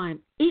of the time,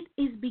 it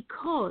is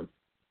because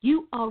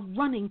you are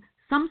running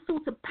some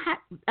sort of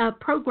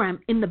program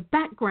in the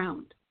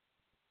background.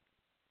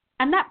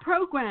 And that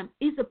program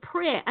is a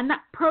prayer, and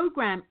that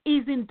program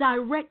is in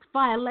direct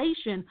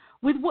violation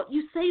with what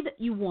you say that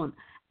you want.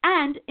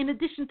 And in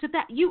addition to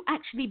that, you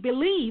actually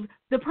believe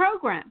the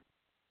program.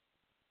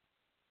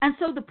 And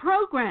so the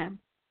program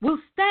will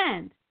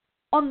stand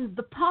on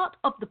the part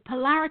of the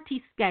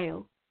polarity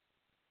scale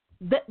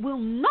that will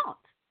not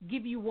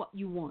give you what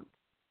you want.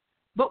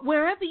 But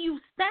wherever you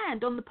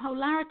stand on the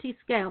polarity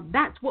scale,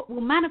 that's what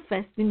will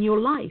manifest in your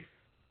life.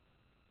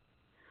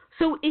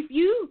 So if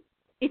you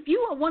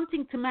are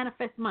wanting to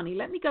manifest money,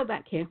 let me go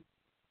back here.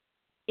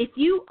 If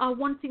you are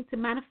wanting to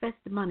manifest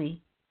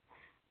money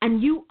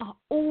and you are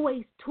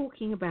always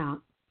talking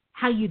about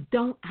how you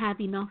don't have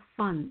enough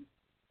funds,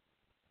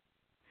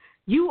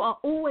 you are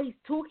always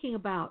talking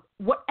about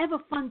whatever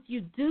funds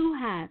you do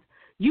have,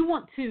 you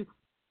want to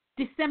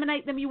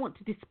disseminate them, you want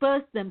to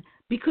disperse them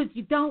because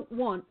you don't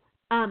want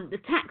the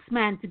tax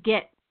man to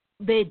get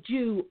their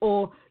due,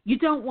 or you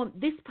don't want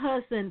this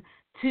person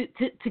to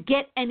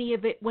get any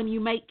of it when you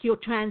make your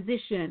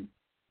transition.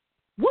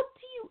 What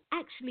do you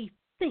actually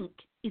think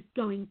is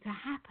going to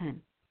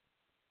happen?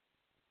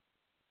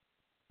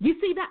 You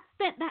see that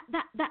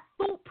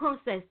thought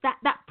process,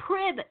 that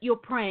prayer that you're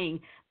praying,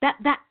 that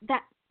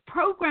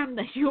program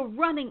that you're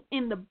running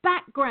in the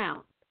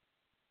background,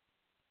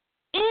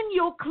 in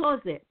your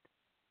closet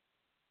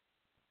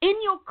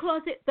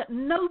that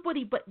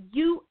nobody but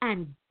you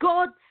and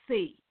God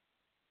see.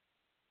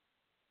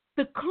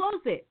 The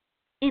closet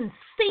in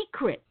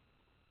secret,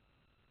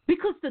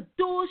 because the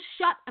door's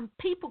shut and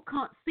people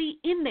can't see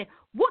in there.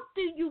 What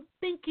do you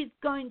think is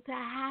going to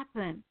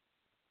happen?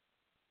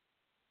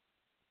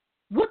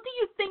 What do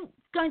you think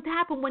is going to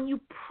happen when you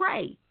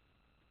pray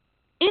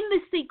in the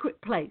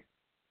secret place?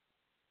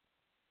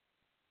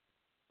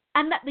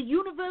 And that the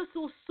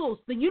universal source,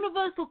 the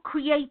universal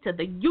creator,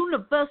 the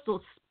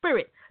universal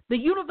spirit, the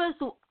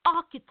universal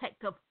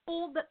architect of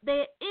all that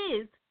there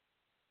is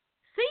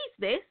sees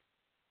this,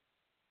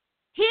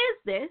 hears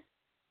this,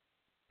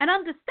 and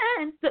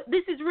understands that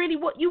this is really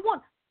what you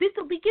want. This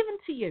will be given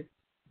to you.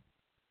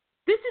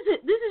 This is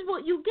it. This is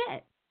what you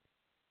get.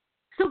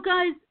 So,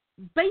 guys,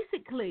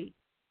 basically,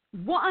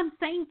 what I'm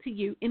saying to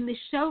you in this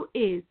show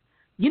is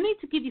you need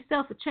to give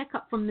yourself a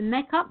checkup from the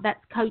neck up.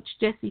 That's Coach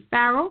Jessie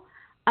Farrell.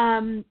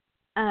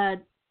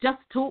 Just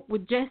Talk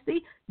with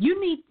Jessie. You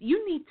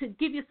need to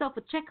give yourself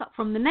a checkup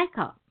from the neck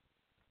up.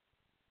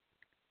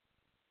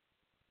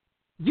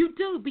 You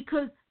do,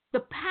 because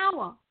the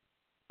power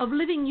of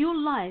living your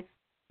life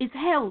is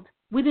held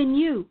within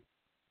you.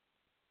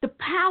 The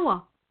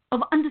power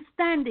of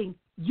understanding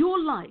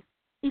your life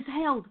is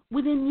held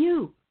within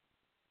you.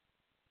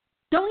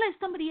 Don't let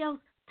somebody else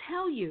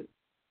tell you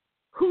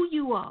who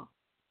you are.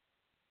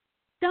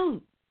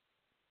 Don't.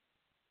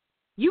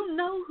 You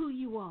know who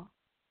you are.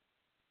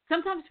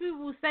 Sometimes people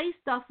will say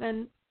stuff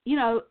and,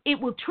 it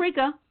will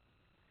trigger.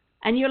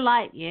 And you're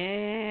like,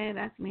 yeah,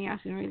 that's me. I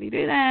shouldn't really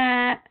do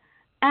that.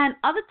 And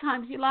other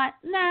times you're like,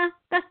 nah,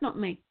 that's not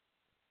me.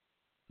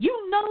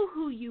 You know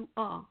who you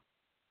are.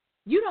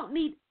 You don't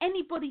need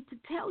anybody to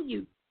tell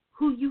you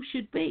who you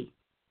should be,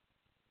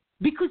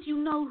 because you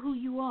know who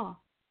you are.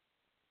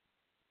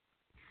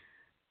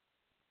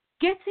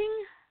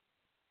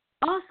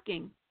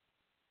 Asking,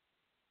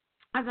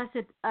 as I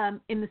said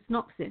in the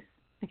synopsis,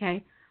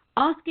 okay,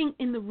 asking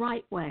in the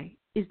right way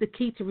is the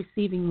key to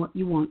receiving what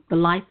you want, the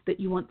life that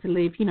you want to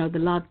live, the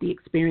love, the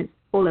experience,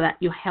 all of that,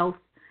 your health,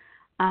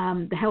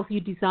 the health you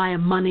desire,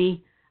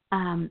 money,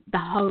 the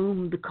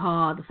home, the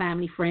car, the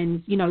family,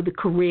 friends, the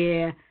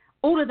career,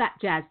 all of that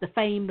jazz, the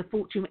fame, the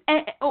fortune,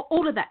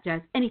 all of that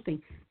jazz,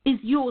 anything is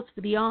yours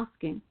for the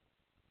asking.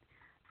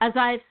 As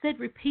I have said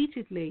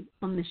repeatedly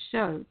on this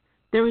show,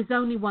 there is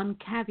only one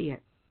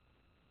caveat.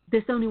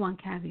 There's only one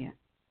caveat.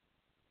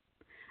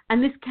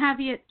 And this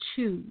caveat: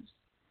 choose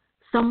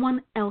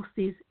someone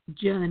else's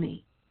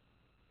journey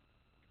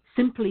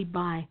simply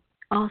by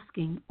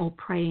asking or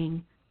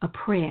praying a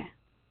prayer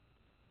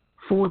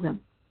for them.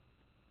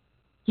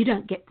 You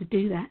don't get to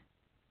do that.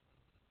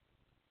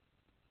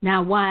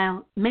 Now,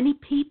 while many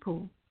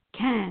people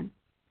can,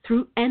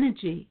 through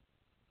energy,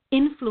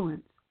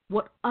 influence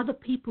what other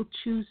people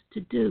choose to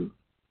do,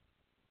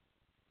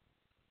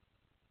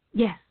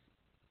 yes,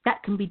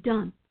 that can be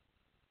done.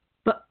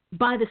 But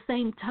by the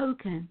same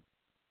token,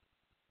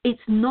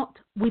 it's not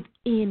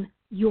within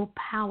your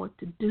power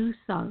to do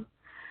so.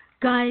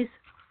 Guys,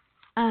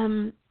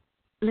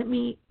 let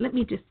me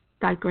just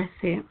digress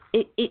here.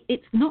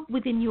 It's not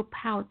within your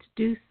power to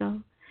do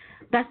so.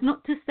 That's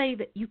not to say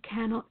that you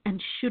cannot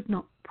and should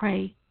not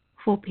pray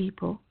for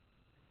people.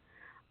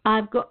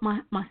 I've got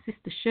my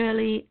sister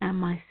Shirley and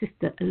my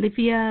sister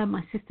Olivia,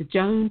 my sister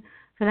Joan,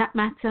 for that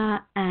matter,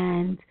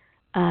 and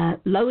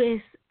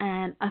Lois,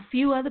 and a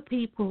few other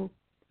people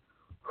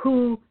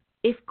who,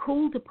 if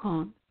called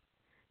upon,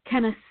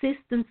 can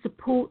assist and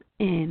support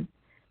in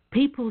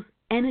people's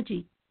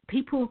energy,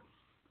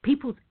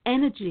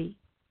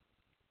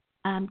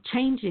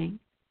 changing,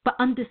 but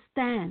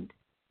understand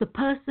the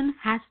person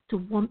has to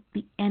want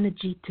the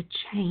energy to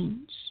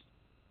change.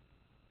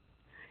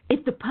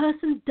 If the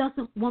person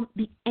doesn't want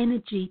the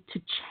energy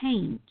to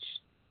change,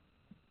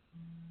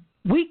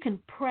 we can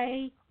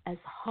pray as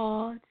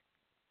hard,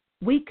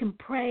 we can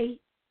pray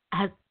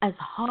as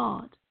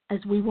hard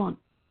as we want.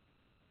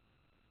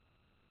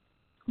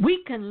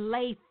 We can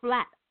lay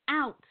flat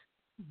out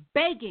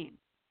begging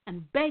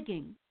and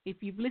begging. If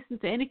you've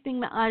listened to anything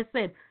that I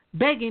said,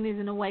 begging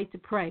isn't a way to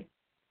pray,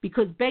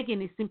 because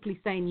begging is simply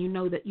saying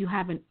that you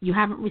haven't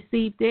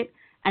received it,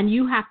 and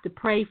you have to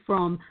pray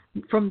from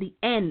the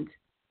end,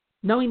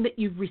 knowing that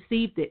you've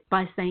received it,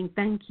 by saying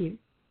thank you.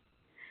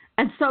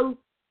 And so,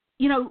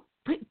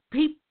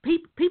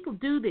 people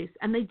do this,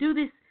 and they do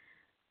this.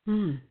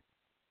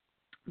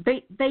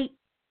 They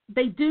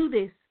do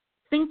this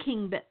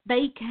thinking that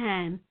they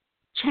can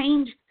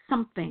change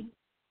something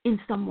in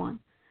someone,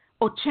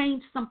 or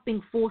change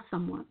something for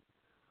someone,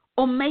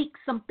 or make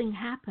something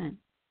happen.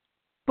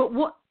 But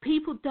what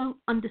people don't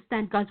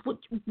understand, guys,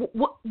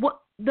 what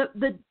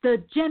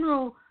the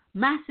general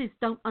masses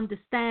don't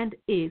understand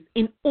is,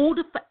 in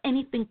order for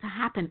anything to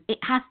happen, it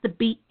has to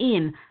be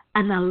in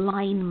an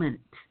alignment.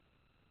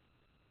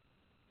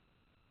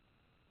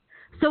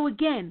 So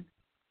again,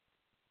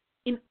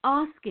 in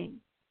asking,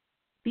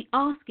 the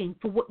asking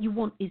for what you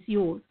want is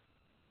yours.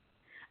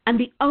 And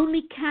the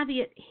only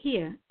caveat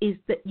here is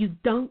that you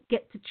don't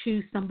get to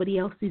choose somebody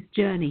else's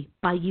journey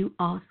by you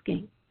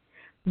asking.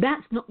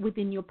 That's not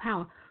within your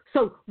power.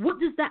 So what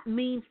does that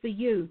mean for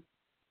you?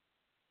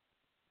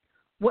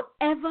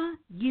 Whatever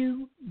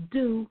you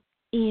do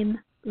in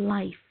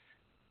life,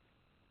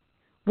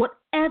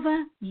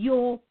 whatever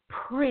your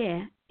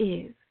prayer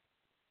is,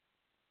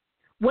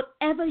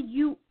 whatever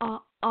you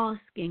are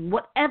asking,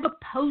 whatever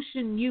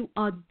potion you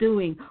are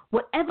doing,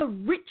 whatever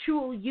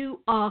ritual you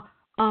are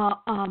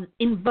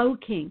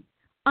invoking,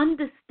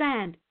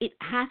 understand it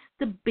has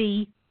to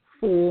be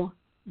for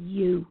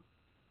you.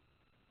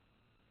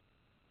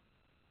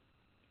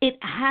 It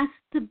has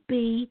to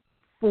be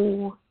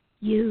for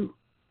you.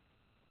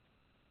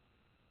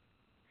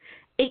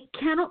 It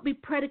cannot be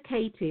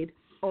predicated,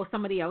 or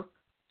somebody else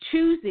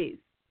chooses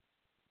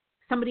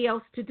somebody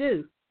else to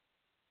do.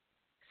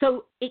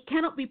 So it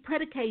cannot be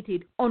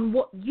predicated on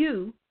what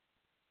you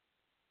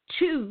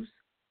choose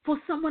for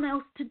someone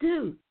else to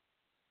do.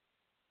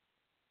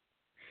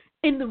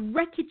 In the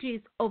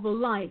wreckages of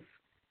life,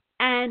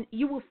 and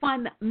you will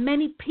find that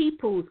many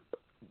people's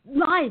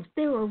lives,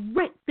 they're a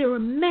wreck, they're a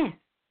mess.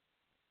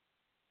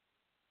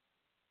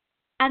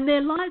 And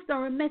their lives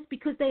are a mess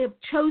because they have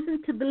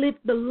chosen to live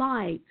the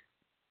lives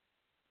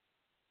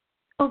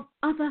of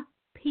other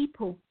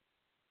people.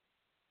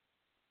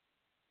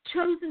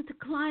 Chosen to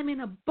climb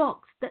in a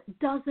box that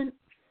doesn't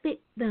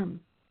fit them.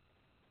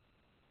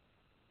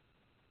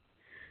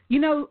 You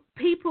know,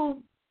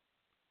 people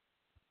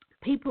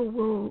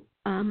will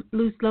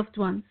lose loved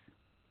ones,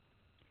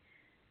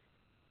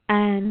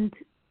 and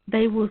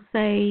they will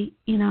say,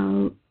 you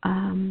know,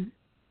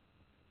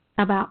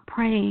 about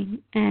praying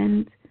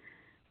and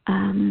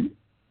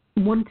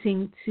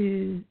wanting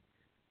to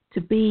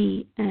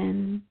be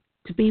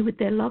with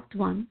their loved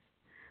ones,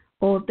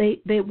 or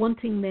they're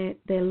wanting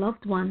their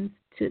loved ones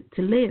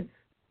to live.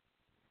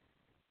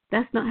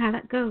 That's not how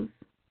that goes.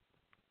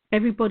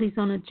 Everybody's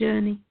on a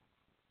journey.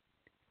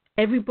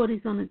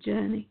 Everybody's on a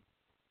journey.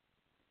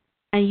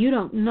 And you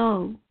don't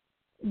know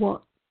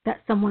what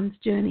that someone's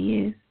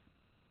journey is.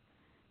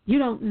 You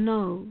don't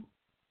know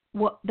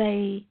what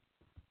they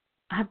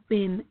have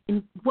been,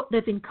 what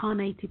they've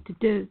incarnated to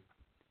do.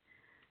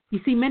 You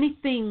see, many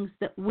things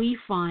that we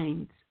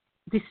find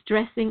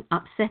distressing,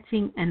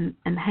 upsetting, and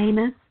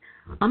heinous,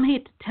 I'm here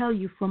to tell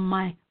you from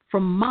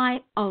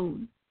my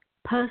own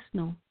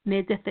personal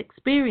near-death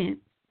experience.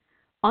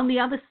 On the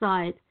other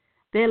side,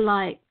 they're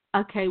like,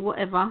 okay,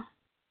 whatever.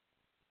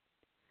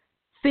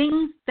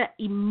 Things that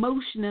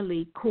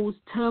emotionally cause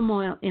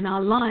turmoil in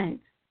our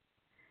lives,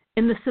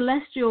 in the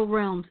celestial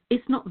realms,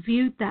 it's not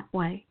viewed that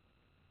way.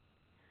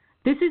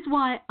 This is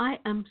why I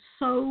am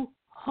so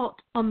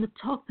hot on the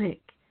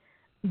topic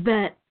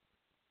that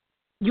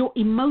your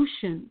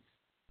emotions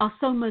are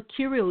so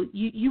mercurial.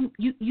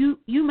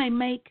 You may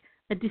make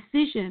a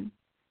decision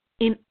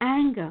in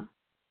anger,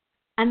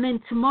 and then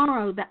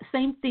tomorrow that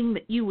same thing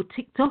that you were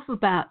ticked off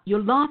about,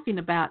 you're laughing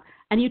about,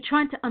 and you're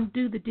trying to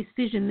undo the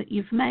decision that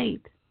you've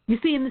made. You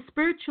see, in the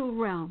spiritual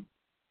realm,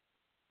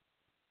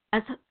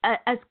 as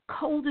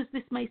cold as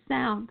this may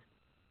sound,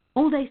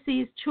 all they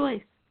see is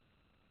choice.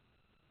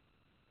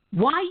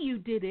 Why you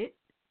did it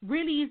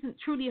really isn't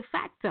truly a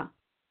factor.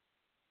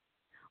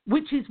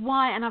 Which is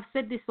why, and I've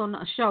said this on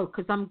a show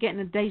because I'm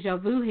getting a deja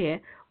vu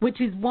here, which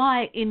is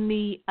why in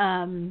the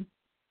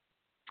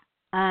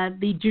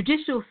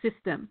judicial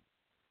system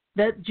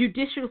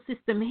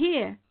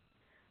here,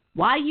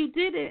 why you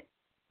did it,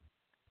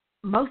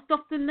 most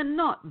often than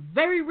not,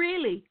 very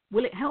rarely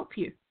will it help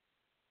you.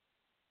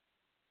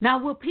 Now,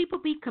 will people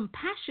be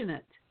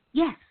compassionate?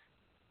 Yes.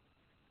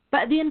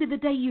 But at the end of the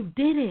day, you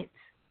did it.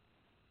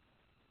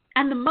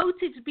 And the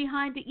motives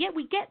behind it, yeah,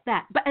 we get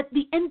that. But at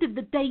the end of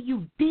the day,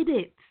 you did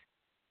it.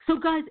 So,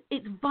 guys,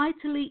 it's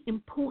vitally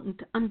important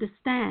to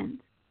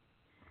understand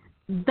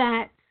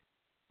that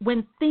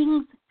when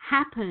things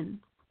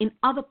happen in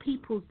other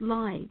people's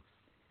lives,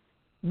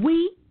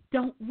 we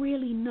don't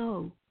really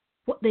know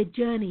what their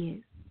journey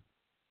is.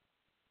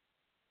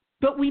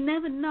 But we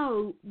never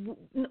know.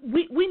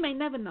 We may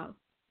never know.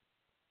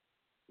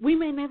 We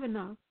may never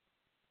know.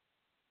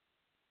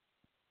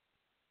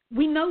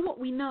 We know what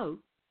we know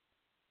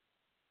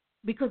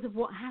because of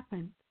what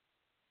happened.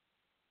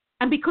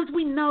 And because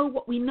we know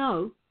what we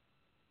know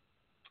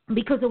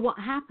because of what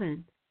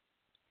happened,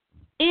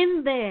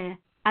 in there,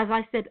 as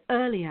I said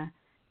earlier,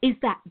 is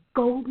that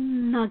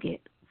golden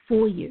nugget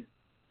for you.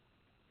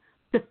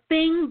 The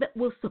thing that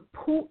will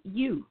support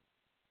you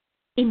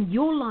in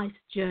your life's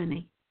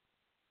journey,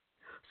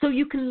 so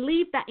you can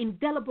leave that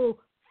indelible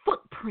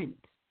footprint,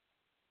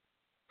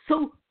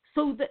 so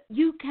that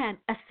you can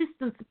assist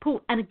and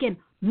support, and again,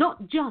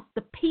 not just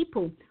the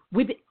people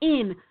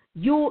within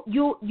your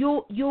your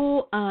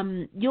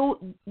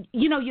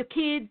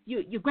kids,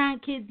 your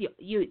grandkids,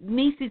 your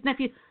nieces,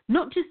 nephews,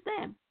 not just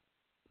them,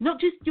 not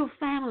just your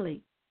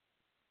family,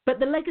 but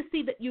the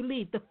legacy that you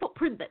leave, the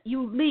footprint that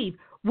you leave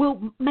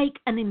will make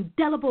an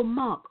indelible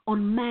mark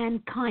on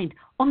mankind,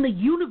 on the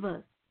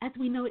universe as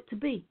we know it to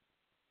be.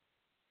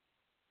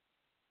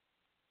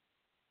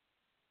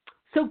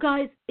 So,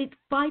 guys, it's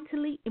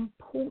vitally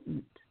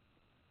important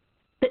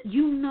that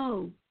you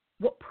know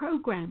what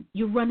program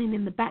you're running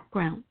in the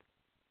background.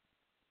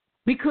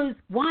 Because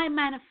why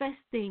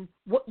manifesting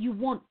what you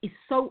want is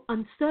so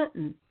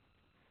uncertain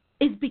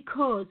is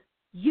because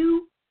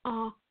you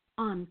are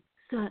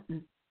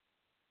uncertain.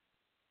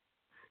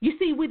 You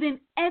see, within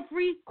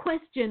every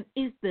question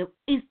is the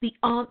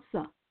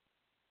answer.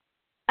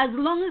 As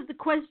long as the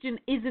question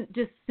isn't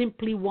just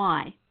simply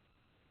why.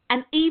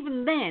 And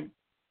even then,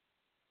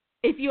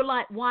 if you're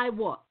like, why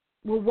what?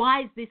 Well,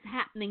 why is this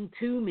happening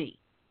to me?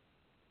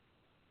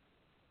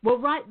 Well,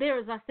 right there,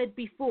 as I said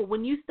before,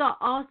 when you start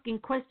asking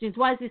questions,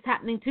 why is this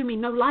happening to me?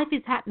 No, life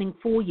is happening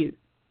for you.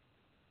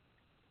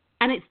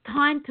 And it's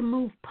time to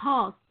move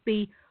past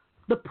the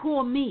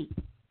poor me.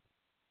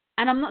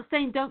 And I'm not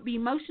saying don't be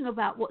emotional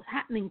about what's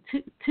happening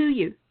to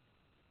you.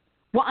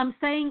 What I'm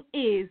saying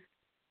is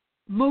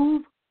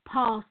move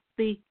past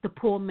the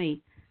poor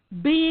me.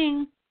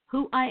 Being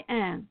who I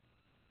am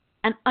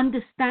and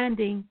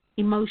understanding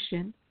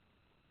emotion.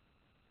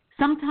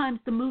 Sometimes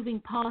the moving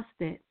past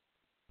it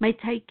may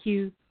take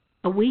you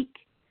a week.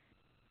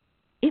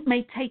 It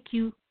may take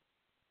you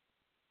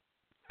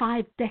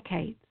 5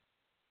 decades.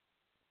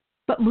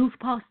 But move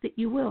past it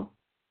you will.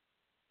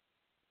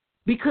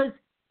 Because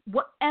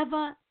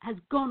whatever has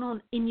gone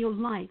on in your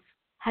life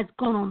has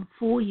gone on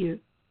for you.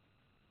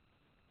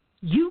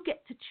 You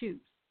get to choose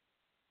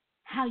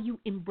how you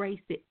embrace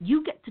it.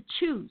 You get to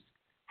choose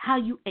how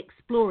you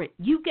explore it.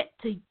 You get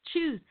to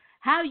choose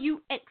how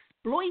you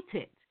exploit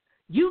it.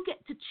 You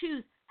get to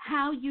choose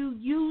how you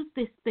use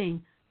this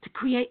thing to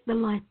create the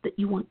life that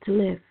you want to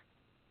live.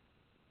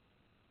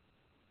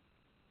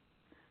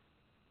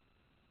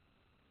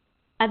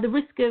 At the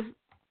risk of,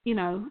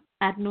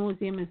 ad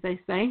nauseum, as they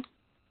say,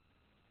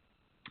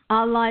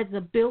 our lives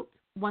are built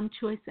one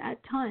choice at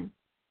a time.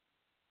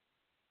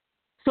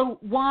 So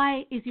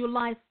why is your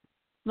life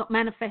not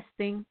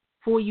manifesting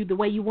for you the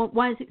way you want?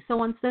 Why is it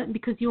so uncertain?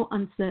 Because you're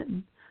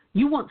uncertain.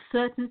 You want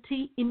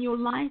certainty in your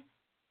life?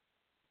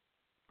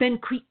 Then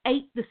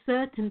create the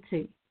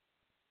certainty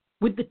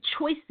with the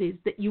choices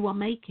that you are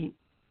making.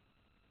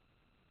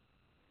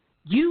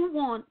 You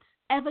want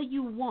whatever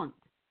you want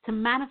to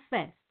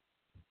manifest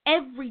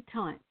every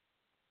time.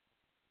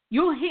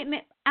 You're hitting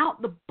it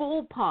out the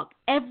ballpark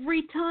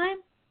every time,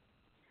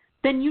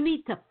 then you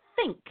need to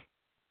think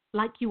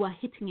like you are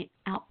hitting it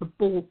out the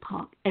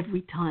ballpark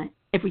every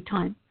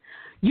time.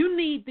 You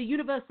need the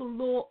universal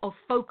law of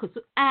focus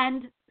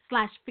and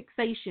 /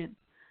 fixation.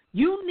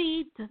 You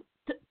need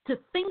to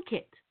think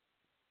it.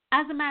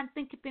 As a man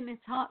thinketh in his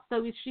heart,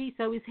 so is she,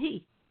 so is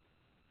he.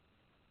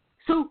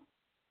 So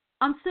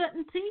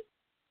uncertainty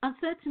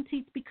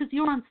is because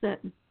you're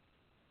uncertain.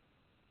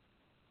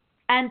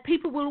 And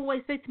people will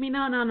always say to me,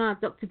 no,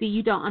 Dr. D,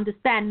 you don't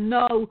understand.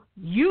 No,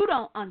 you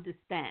don't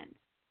understand.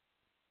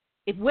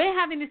 If we're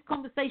having this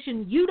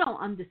conversation, you don't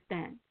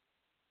understand.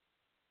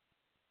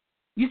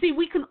 You see,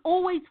 we can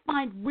always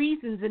find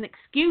reasons and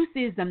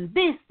excuses and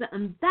this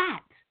and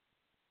that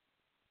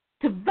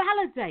to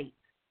validate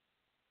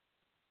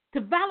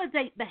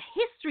the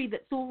history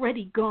that's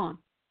already gone.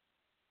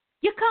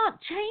 You can't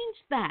change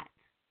that.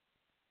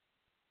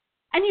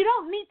 And you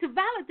don't need to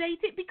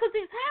validate it because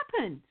it's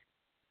happened.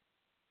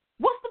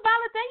 What's the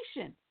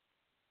validation?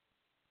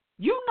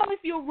 You know if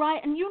you're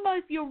right and you know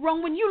if you're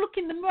wrong. When you look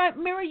in the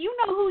mirror, you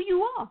know who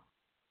you are.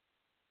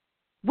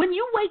 When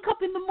you wake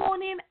up in the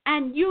morning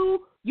and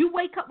you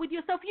wake up with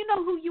yourself, you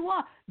know who you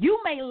are. You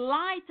may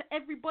lie to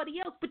everybody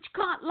else, but you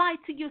can't lie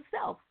to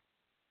yourself.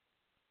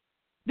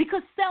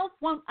 Because self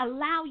won't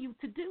allow you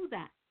to do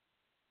that.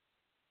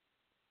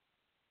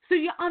 So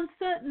you're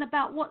uncertain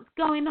about what's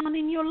going on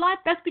in your life.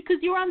 That's because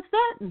you're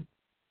uncertain.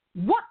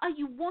 What are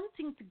you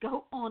wanting to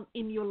go on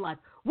in your life?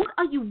 What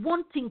are you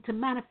wanting to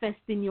manifest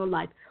in your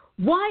life?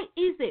 Why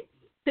is it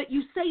that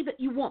you say that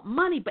you want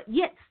money, but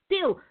yet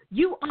still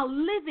you are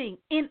living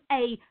in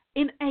a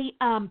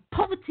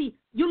poverty?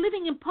 You're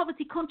living in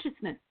poverty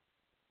consciousness.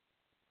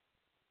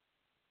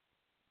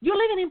 You're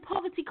living in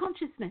poverty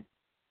consciousness.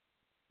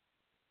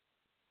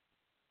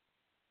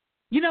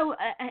 You know,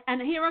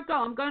 and here I go.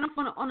 I'm going off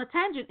on a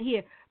tangent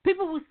here.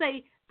 People will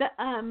say that,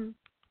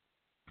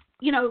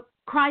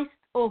 Christ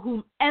or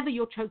whomever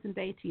your chosen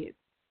deity is,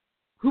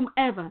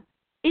 whomever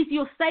is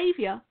your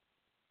savior.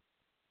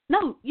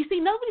 No, you see,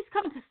 nobody's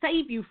coming to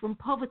save you from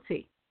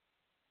poverty.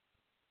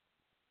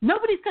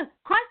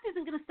 Christ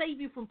isn't going to save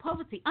you from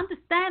poverty.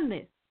 Understand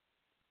this.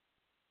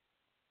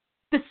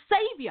 The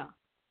savior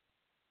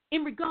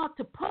in regard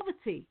to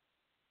poverty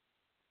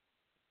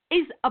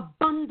is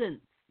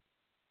abundance.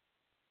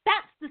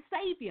 That's the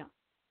savior.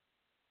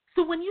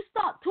 So when you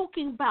start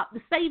talking about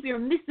the savior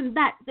and this and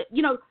that,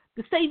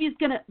 the savior's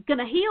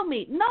gonna heal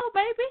me. No,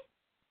 baby.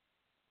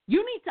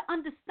 You need to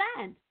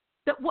understand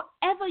that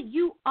whatever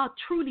you are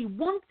truly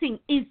wanting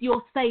is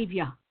your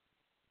savior.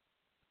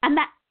 And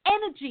that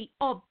energy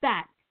of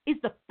that is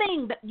the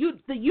thing that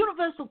the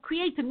universal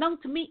creator,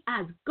 known to me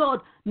as God,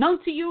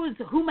 known to you as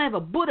whomever,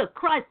 Buddha,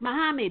 Christ,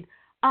 Muhammad,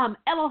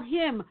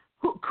 Elohim,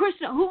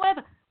 Krishna,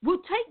 whoever, will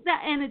take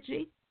that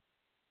energy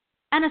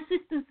and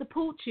assist and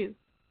support you.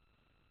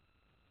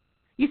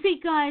 You see,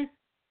 guys,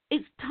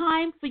 it's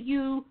time for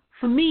you,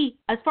 for me,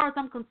 as far as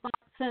I'm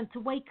concerned, to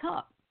wake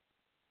up.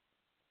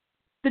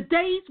 The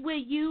days where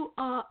you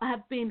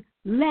have been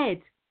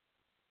led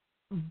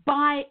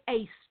by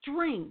a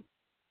string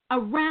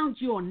around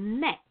your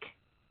neck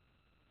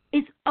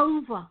is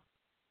over.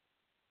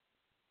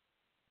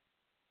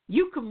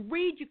 You can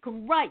read, you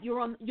can write. You're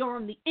on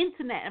the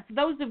internet. And for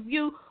those of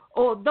you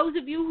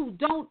who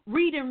don't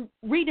read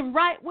and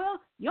write, well,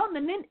 you're on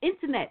the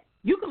internet.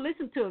 You can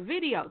listen to a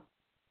video.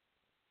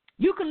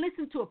 You can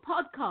listen to a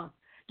podcast.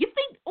 You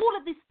think all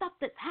of this stuff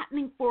that's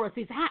happening for us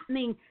is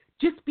happening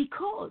just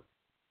because?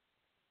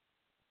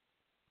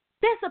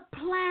 There's a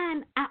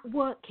plan at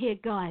work here,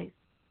 guys.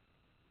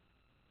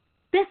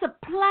 There's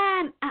a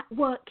plan at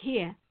work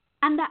here,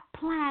 and that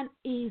plan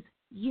is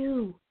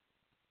you.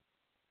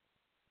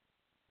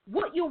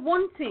 What you're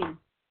wanting.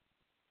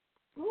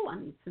 Oh, I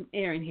need some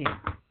air in here.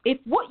 If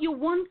what you're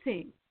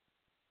wanting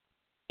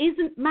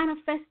isn't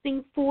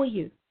manifesting for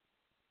you,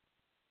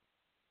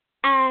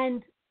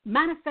 and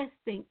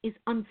manifesting is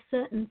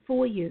uncertain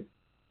for you,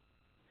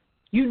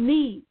 you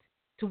need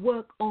to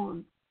work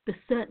on the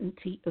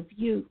certainty of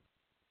you.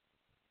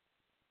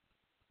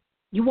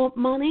 You want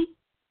money?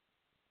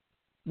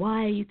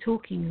 Why are you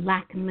talking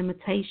lack and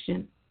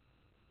limitation?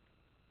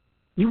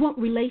 You want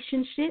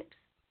relationships?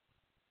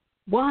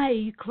 Why are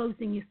you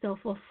closing yourself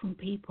off from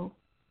people?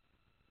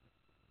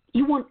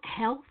 You want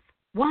health?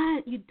 Why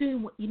aren't you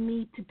doing what you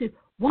need to do?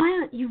 Why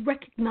aren't you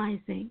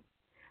recognizing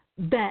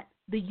that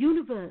the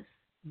universe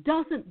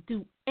doesn't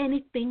do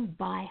anything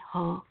by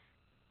half?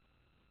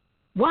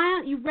 Why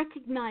aren't you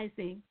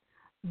recognizing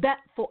that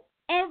for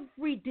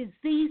every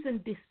disease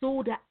and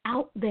disorder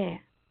out there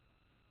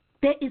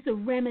is a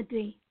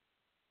remedy?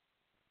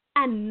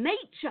 And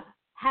nature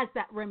has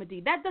that remedy.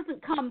 That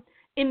doesn't come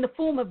in the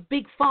form of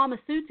big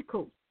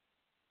pharmaceuticals.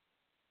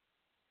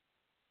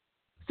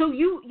 So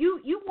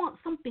you want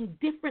something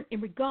different in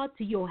regard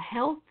to your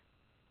health,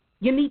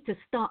 you need to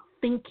start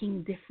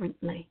thinking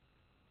differently.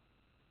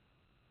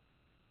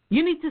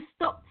 You need to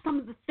stop some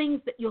of the things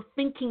that you're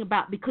thinking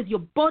about, because your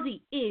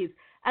body is,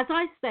 as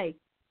I say,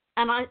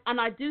 and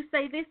I do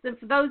say this, and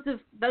for those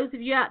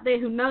of you out there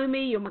who know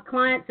me, you're my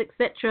clients,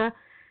 etc.,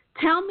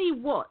 tell me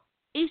what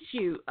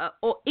issue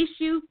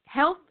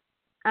health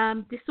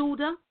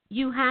disorder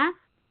you have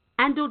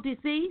and or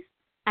disease,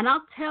 and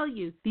I'll tell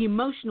you the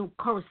emotional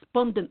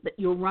correspondent that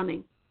you're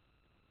running.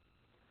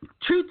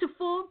 True to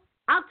form,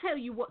 I'll tell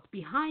you what's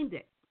behind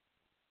it.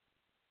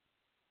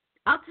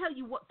 I'll tell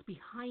you what's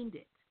behind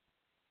it.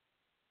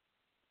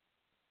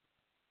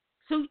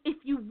 So if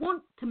you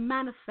want to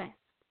manifest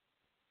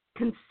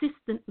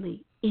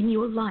consistently in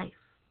your life,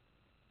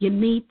 you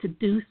need to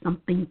do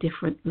something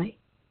differently.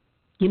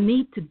 You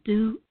need to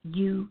do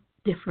you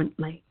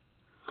differently.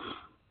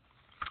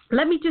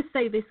 Let me just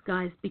say this,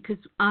 guys, because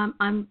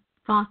I'm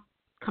fast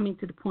coming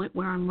to the point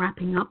where I'm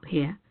wrapping up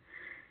here.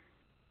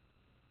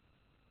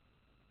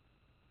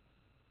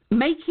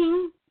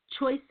 Making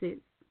choices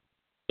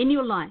in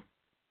your life,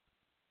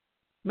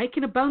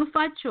 making a bona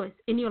fide choice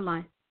in your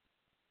life,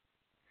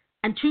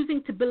 and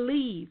choosing to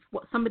believe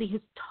what somebody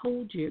has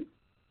told you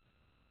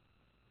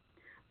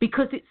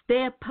because it's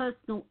their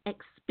personal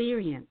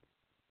experience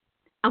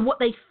and what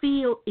they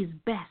feel is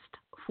best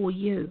for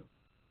you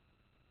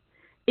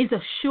is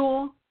a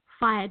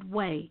surefire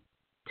way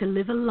to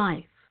live a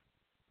life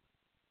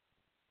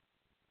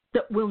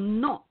that will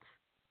not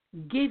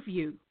give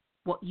you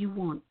what you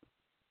want.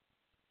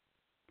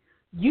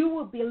 You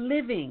will be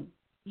living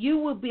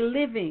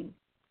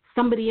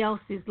somebody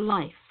else's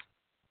life.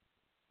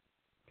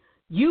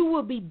 You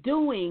will be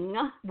doing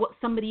what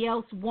somebody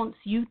else wants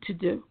you to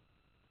do.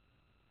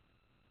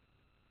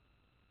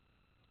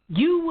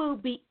 You will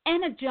be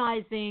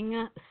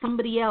energizing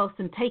somebody else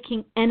and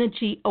taking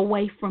energy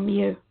away from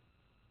you.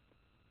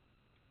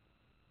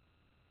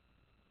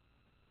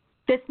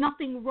 There's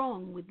nothing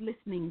wrong with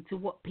listening to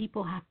what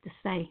people have to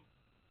say.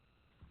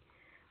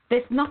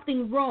 There's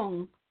nothing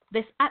wrong.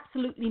 There's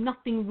absolutely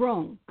nothing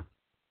wrong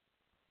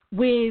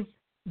with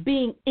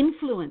being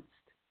influenced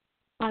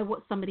by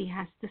what somebody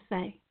has to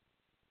say.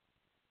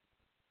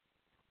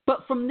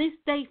 But from this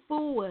day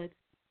forward,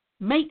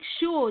 make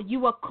sure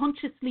you are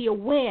consciously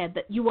aware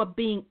that you are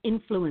being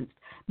influenced.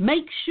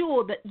 Make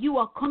sure that you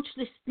are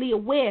consciously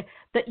aware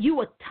that you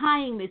are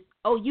tying this,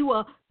 or you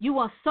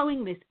are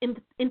sewing this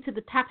into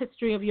the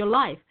tapestry of your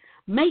life.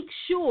 Make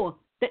sure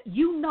that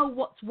you know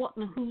what's what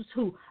and who's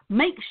who.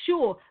 Make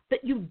sure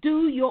that you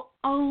do your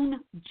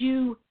own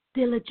due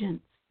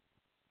diligence.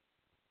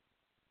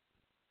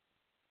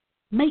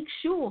 Make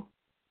sure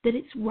that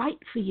it's right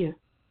for you.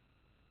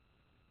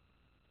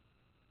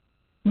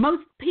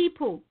 Most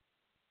people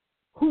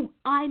whom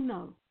I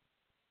know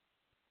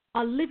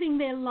are living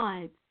their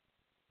lives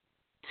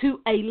to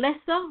a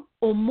lesser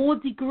or more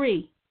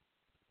degree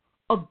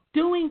of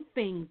doing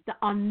things that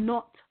are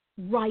not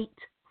right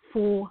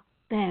for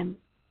them.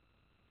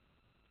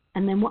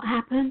 And then what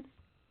happens?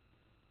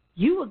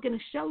 You are going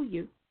to show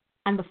you.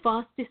 And the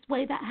fastest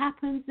way that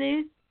happens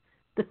is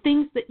the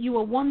things that you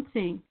are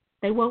wanting,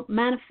 they won't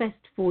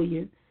manifest for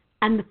you.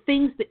 And the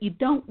things that you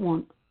don't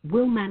want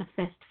will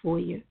manifest for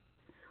you.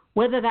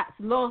 Whether that's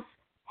loss,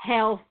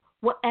 health,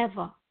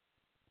 whatever.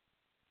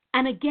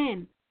 And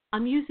again,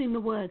 I'm using the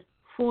word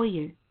for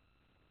you.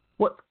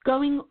 What's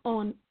going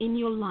on in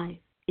your life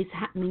is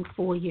happening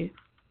for you.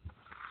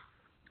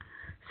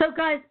 So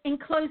guys, in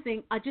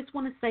closing, I just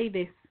want to say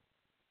this.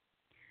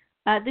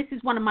 This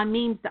is one of my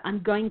memes that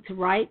I'm going to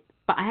write,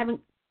 but I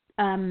haven't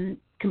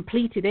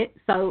completed it.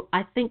 So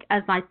I think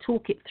as I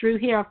talk it through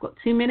here, I've got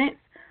 2 minutes.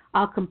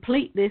 I'll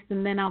complete this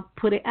and then I'll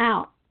put it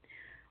out.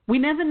 We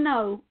never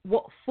know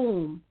what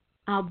form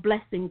our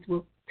blessings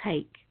will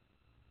take.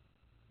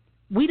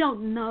 We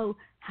don't know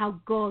how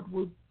God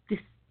will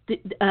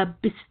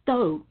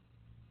bestow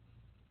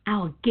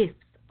our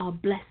gifts, our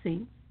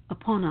blessings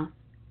upon us.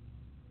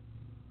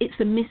 It's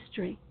a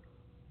mystery.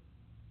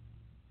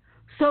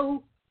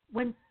 So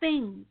when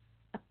things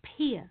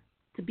appear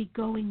to be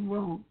going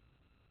wrong,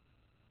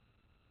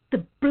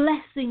 the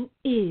blessing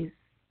is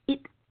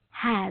it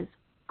has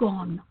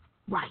gone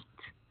right.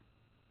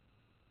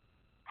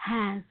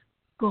 Has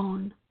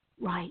gone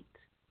right.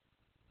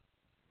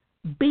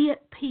 Be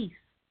at peace.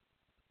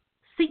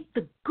 Seek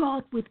the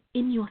God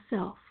within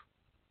yourself.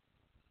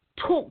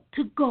 Talk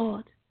to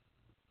God.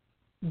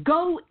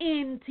 Go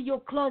into your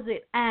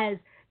closet as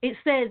it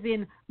says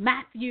in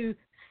Matthew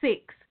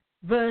 6,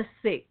 verse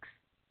 6.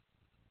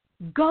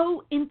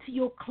 Go into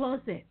your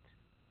closet.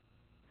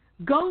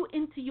 Go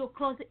into your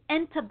closet.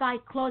 Enter thy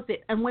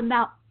closet. And when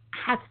thou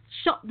hast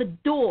shut the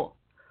door,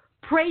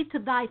 pray to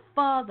thy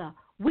Father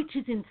which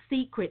is in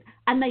secret,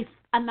 and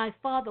thy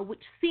Father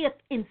which seeth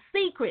in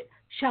secret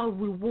shall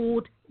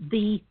reward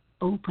thee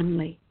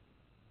openly.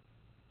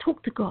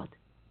 Talk to God.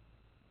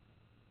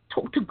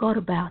 Talk to God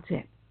about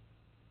it.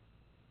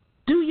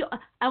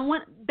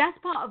 That's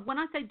part of when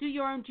I say do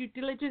your own due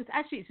diligence.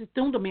 Actually, it's just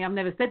dawned on me. I've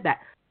never said that.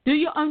 Do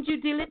your own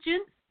due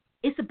diligence.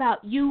 It's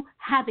about you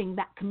having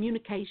that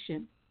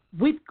communication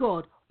with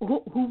God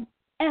or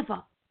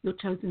whoever your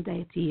chosen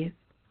deity is.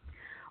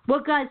 Well,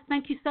 guys,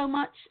 thank you so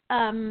much.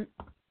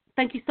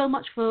 Thank you so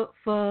much for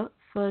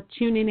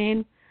tuning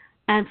in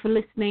and for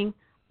listening.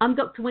 I'm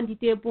Dr. Wendy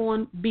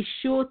Dearborn. Be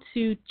sure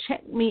to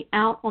check me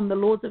out on the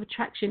Laws of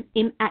Attraction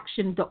in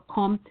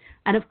Action.com.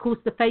 And, of course,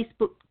 the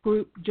Facebook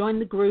group. Join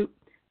the group,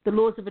 the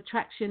Laws of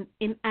Attraction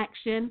in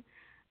Action.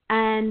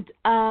 And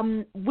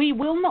we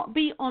will not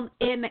be on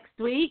air next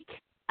week.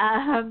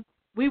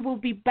 We will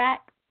be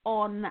back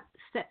on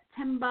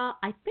September.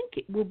 I think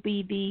it will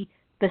be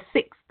the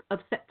 6th of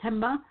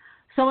September.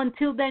 So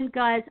until then,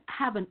 guys,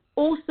 have an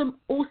awesome,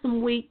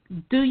 awesome week.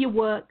 Do your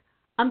work.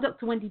 I'm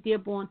Dr. Wendy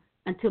Dearborn.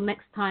 Until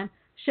next time.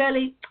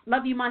 Shirley,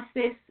 love you, my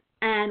sis.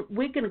 And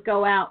we're going to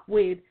go out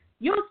with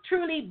yours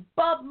truly,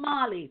 Bob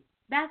Marley.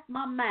 That's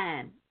my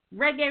man.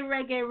 Reggae,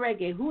 reggae,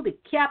 reggae. Who the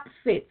cap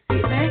fits. See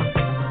you there?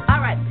 All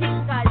right,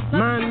 peace, guys. Love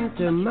man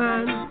you. to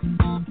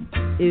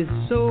man is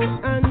so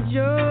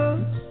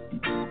unjust.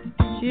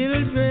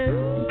 Children,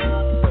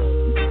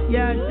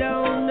 you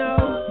don't know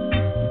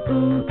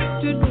who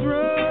to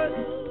trust.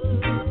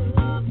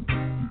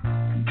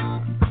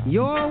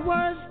 Your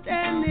worst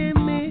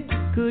enemy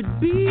could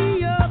be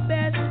your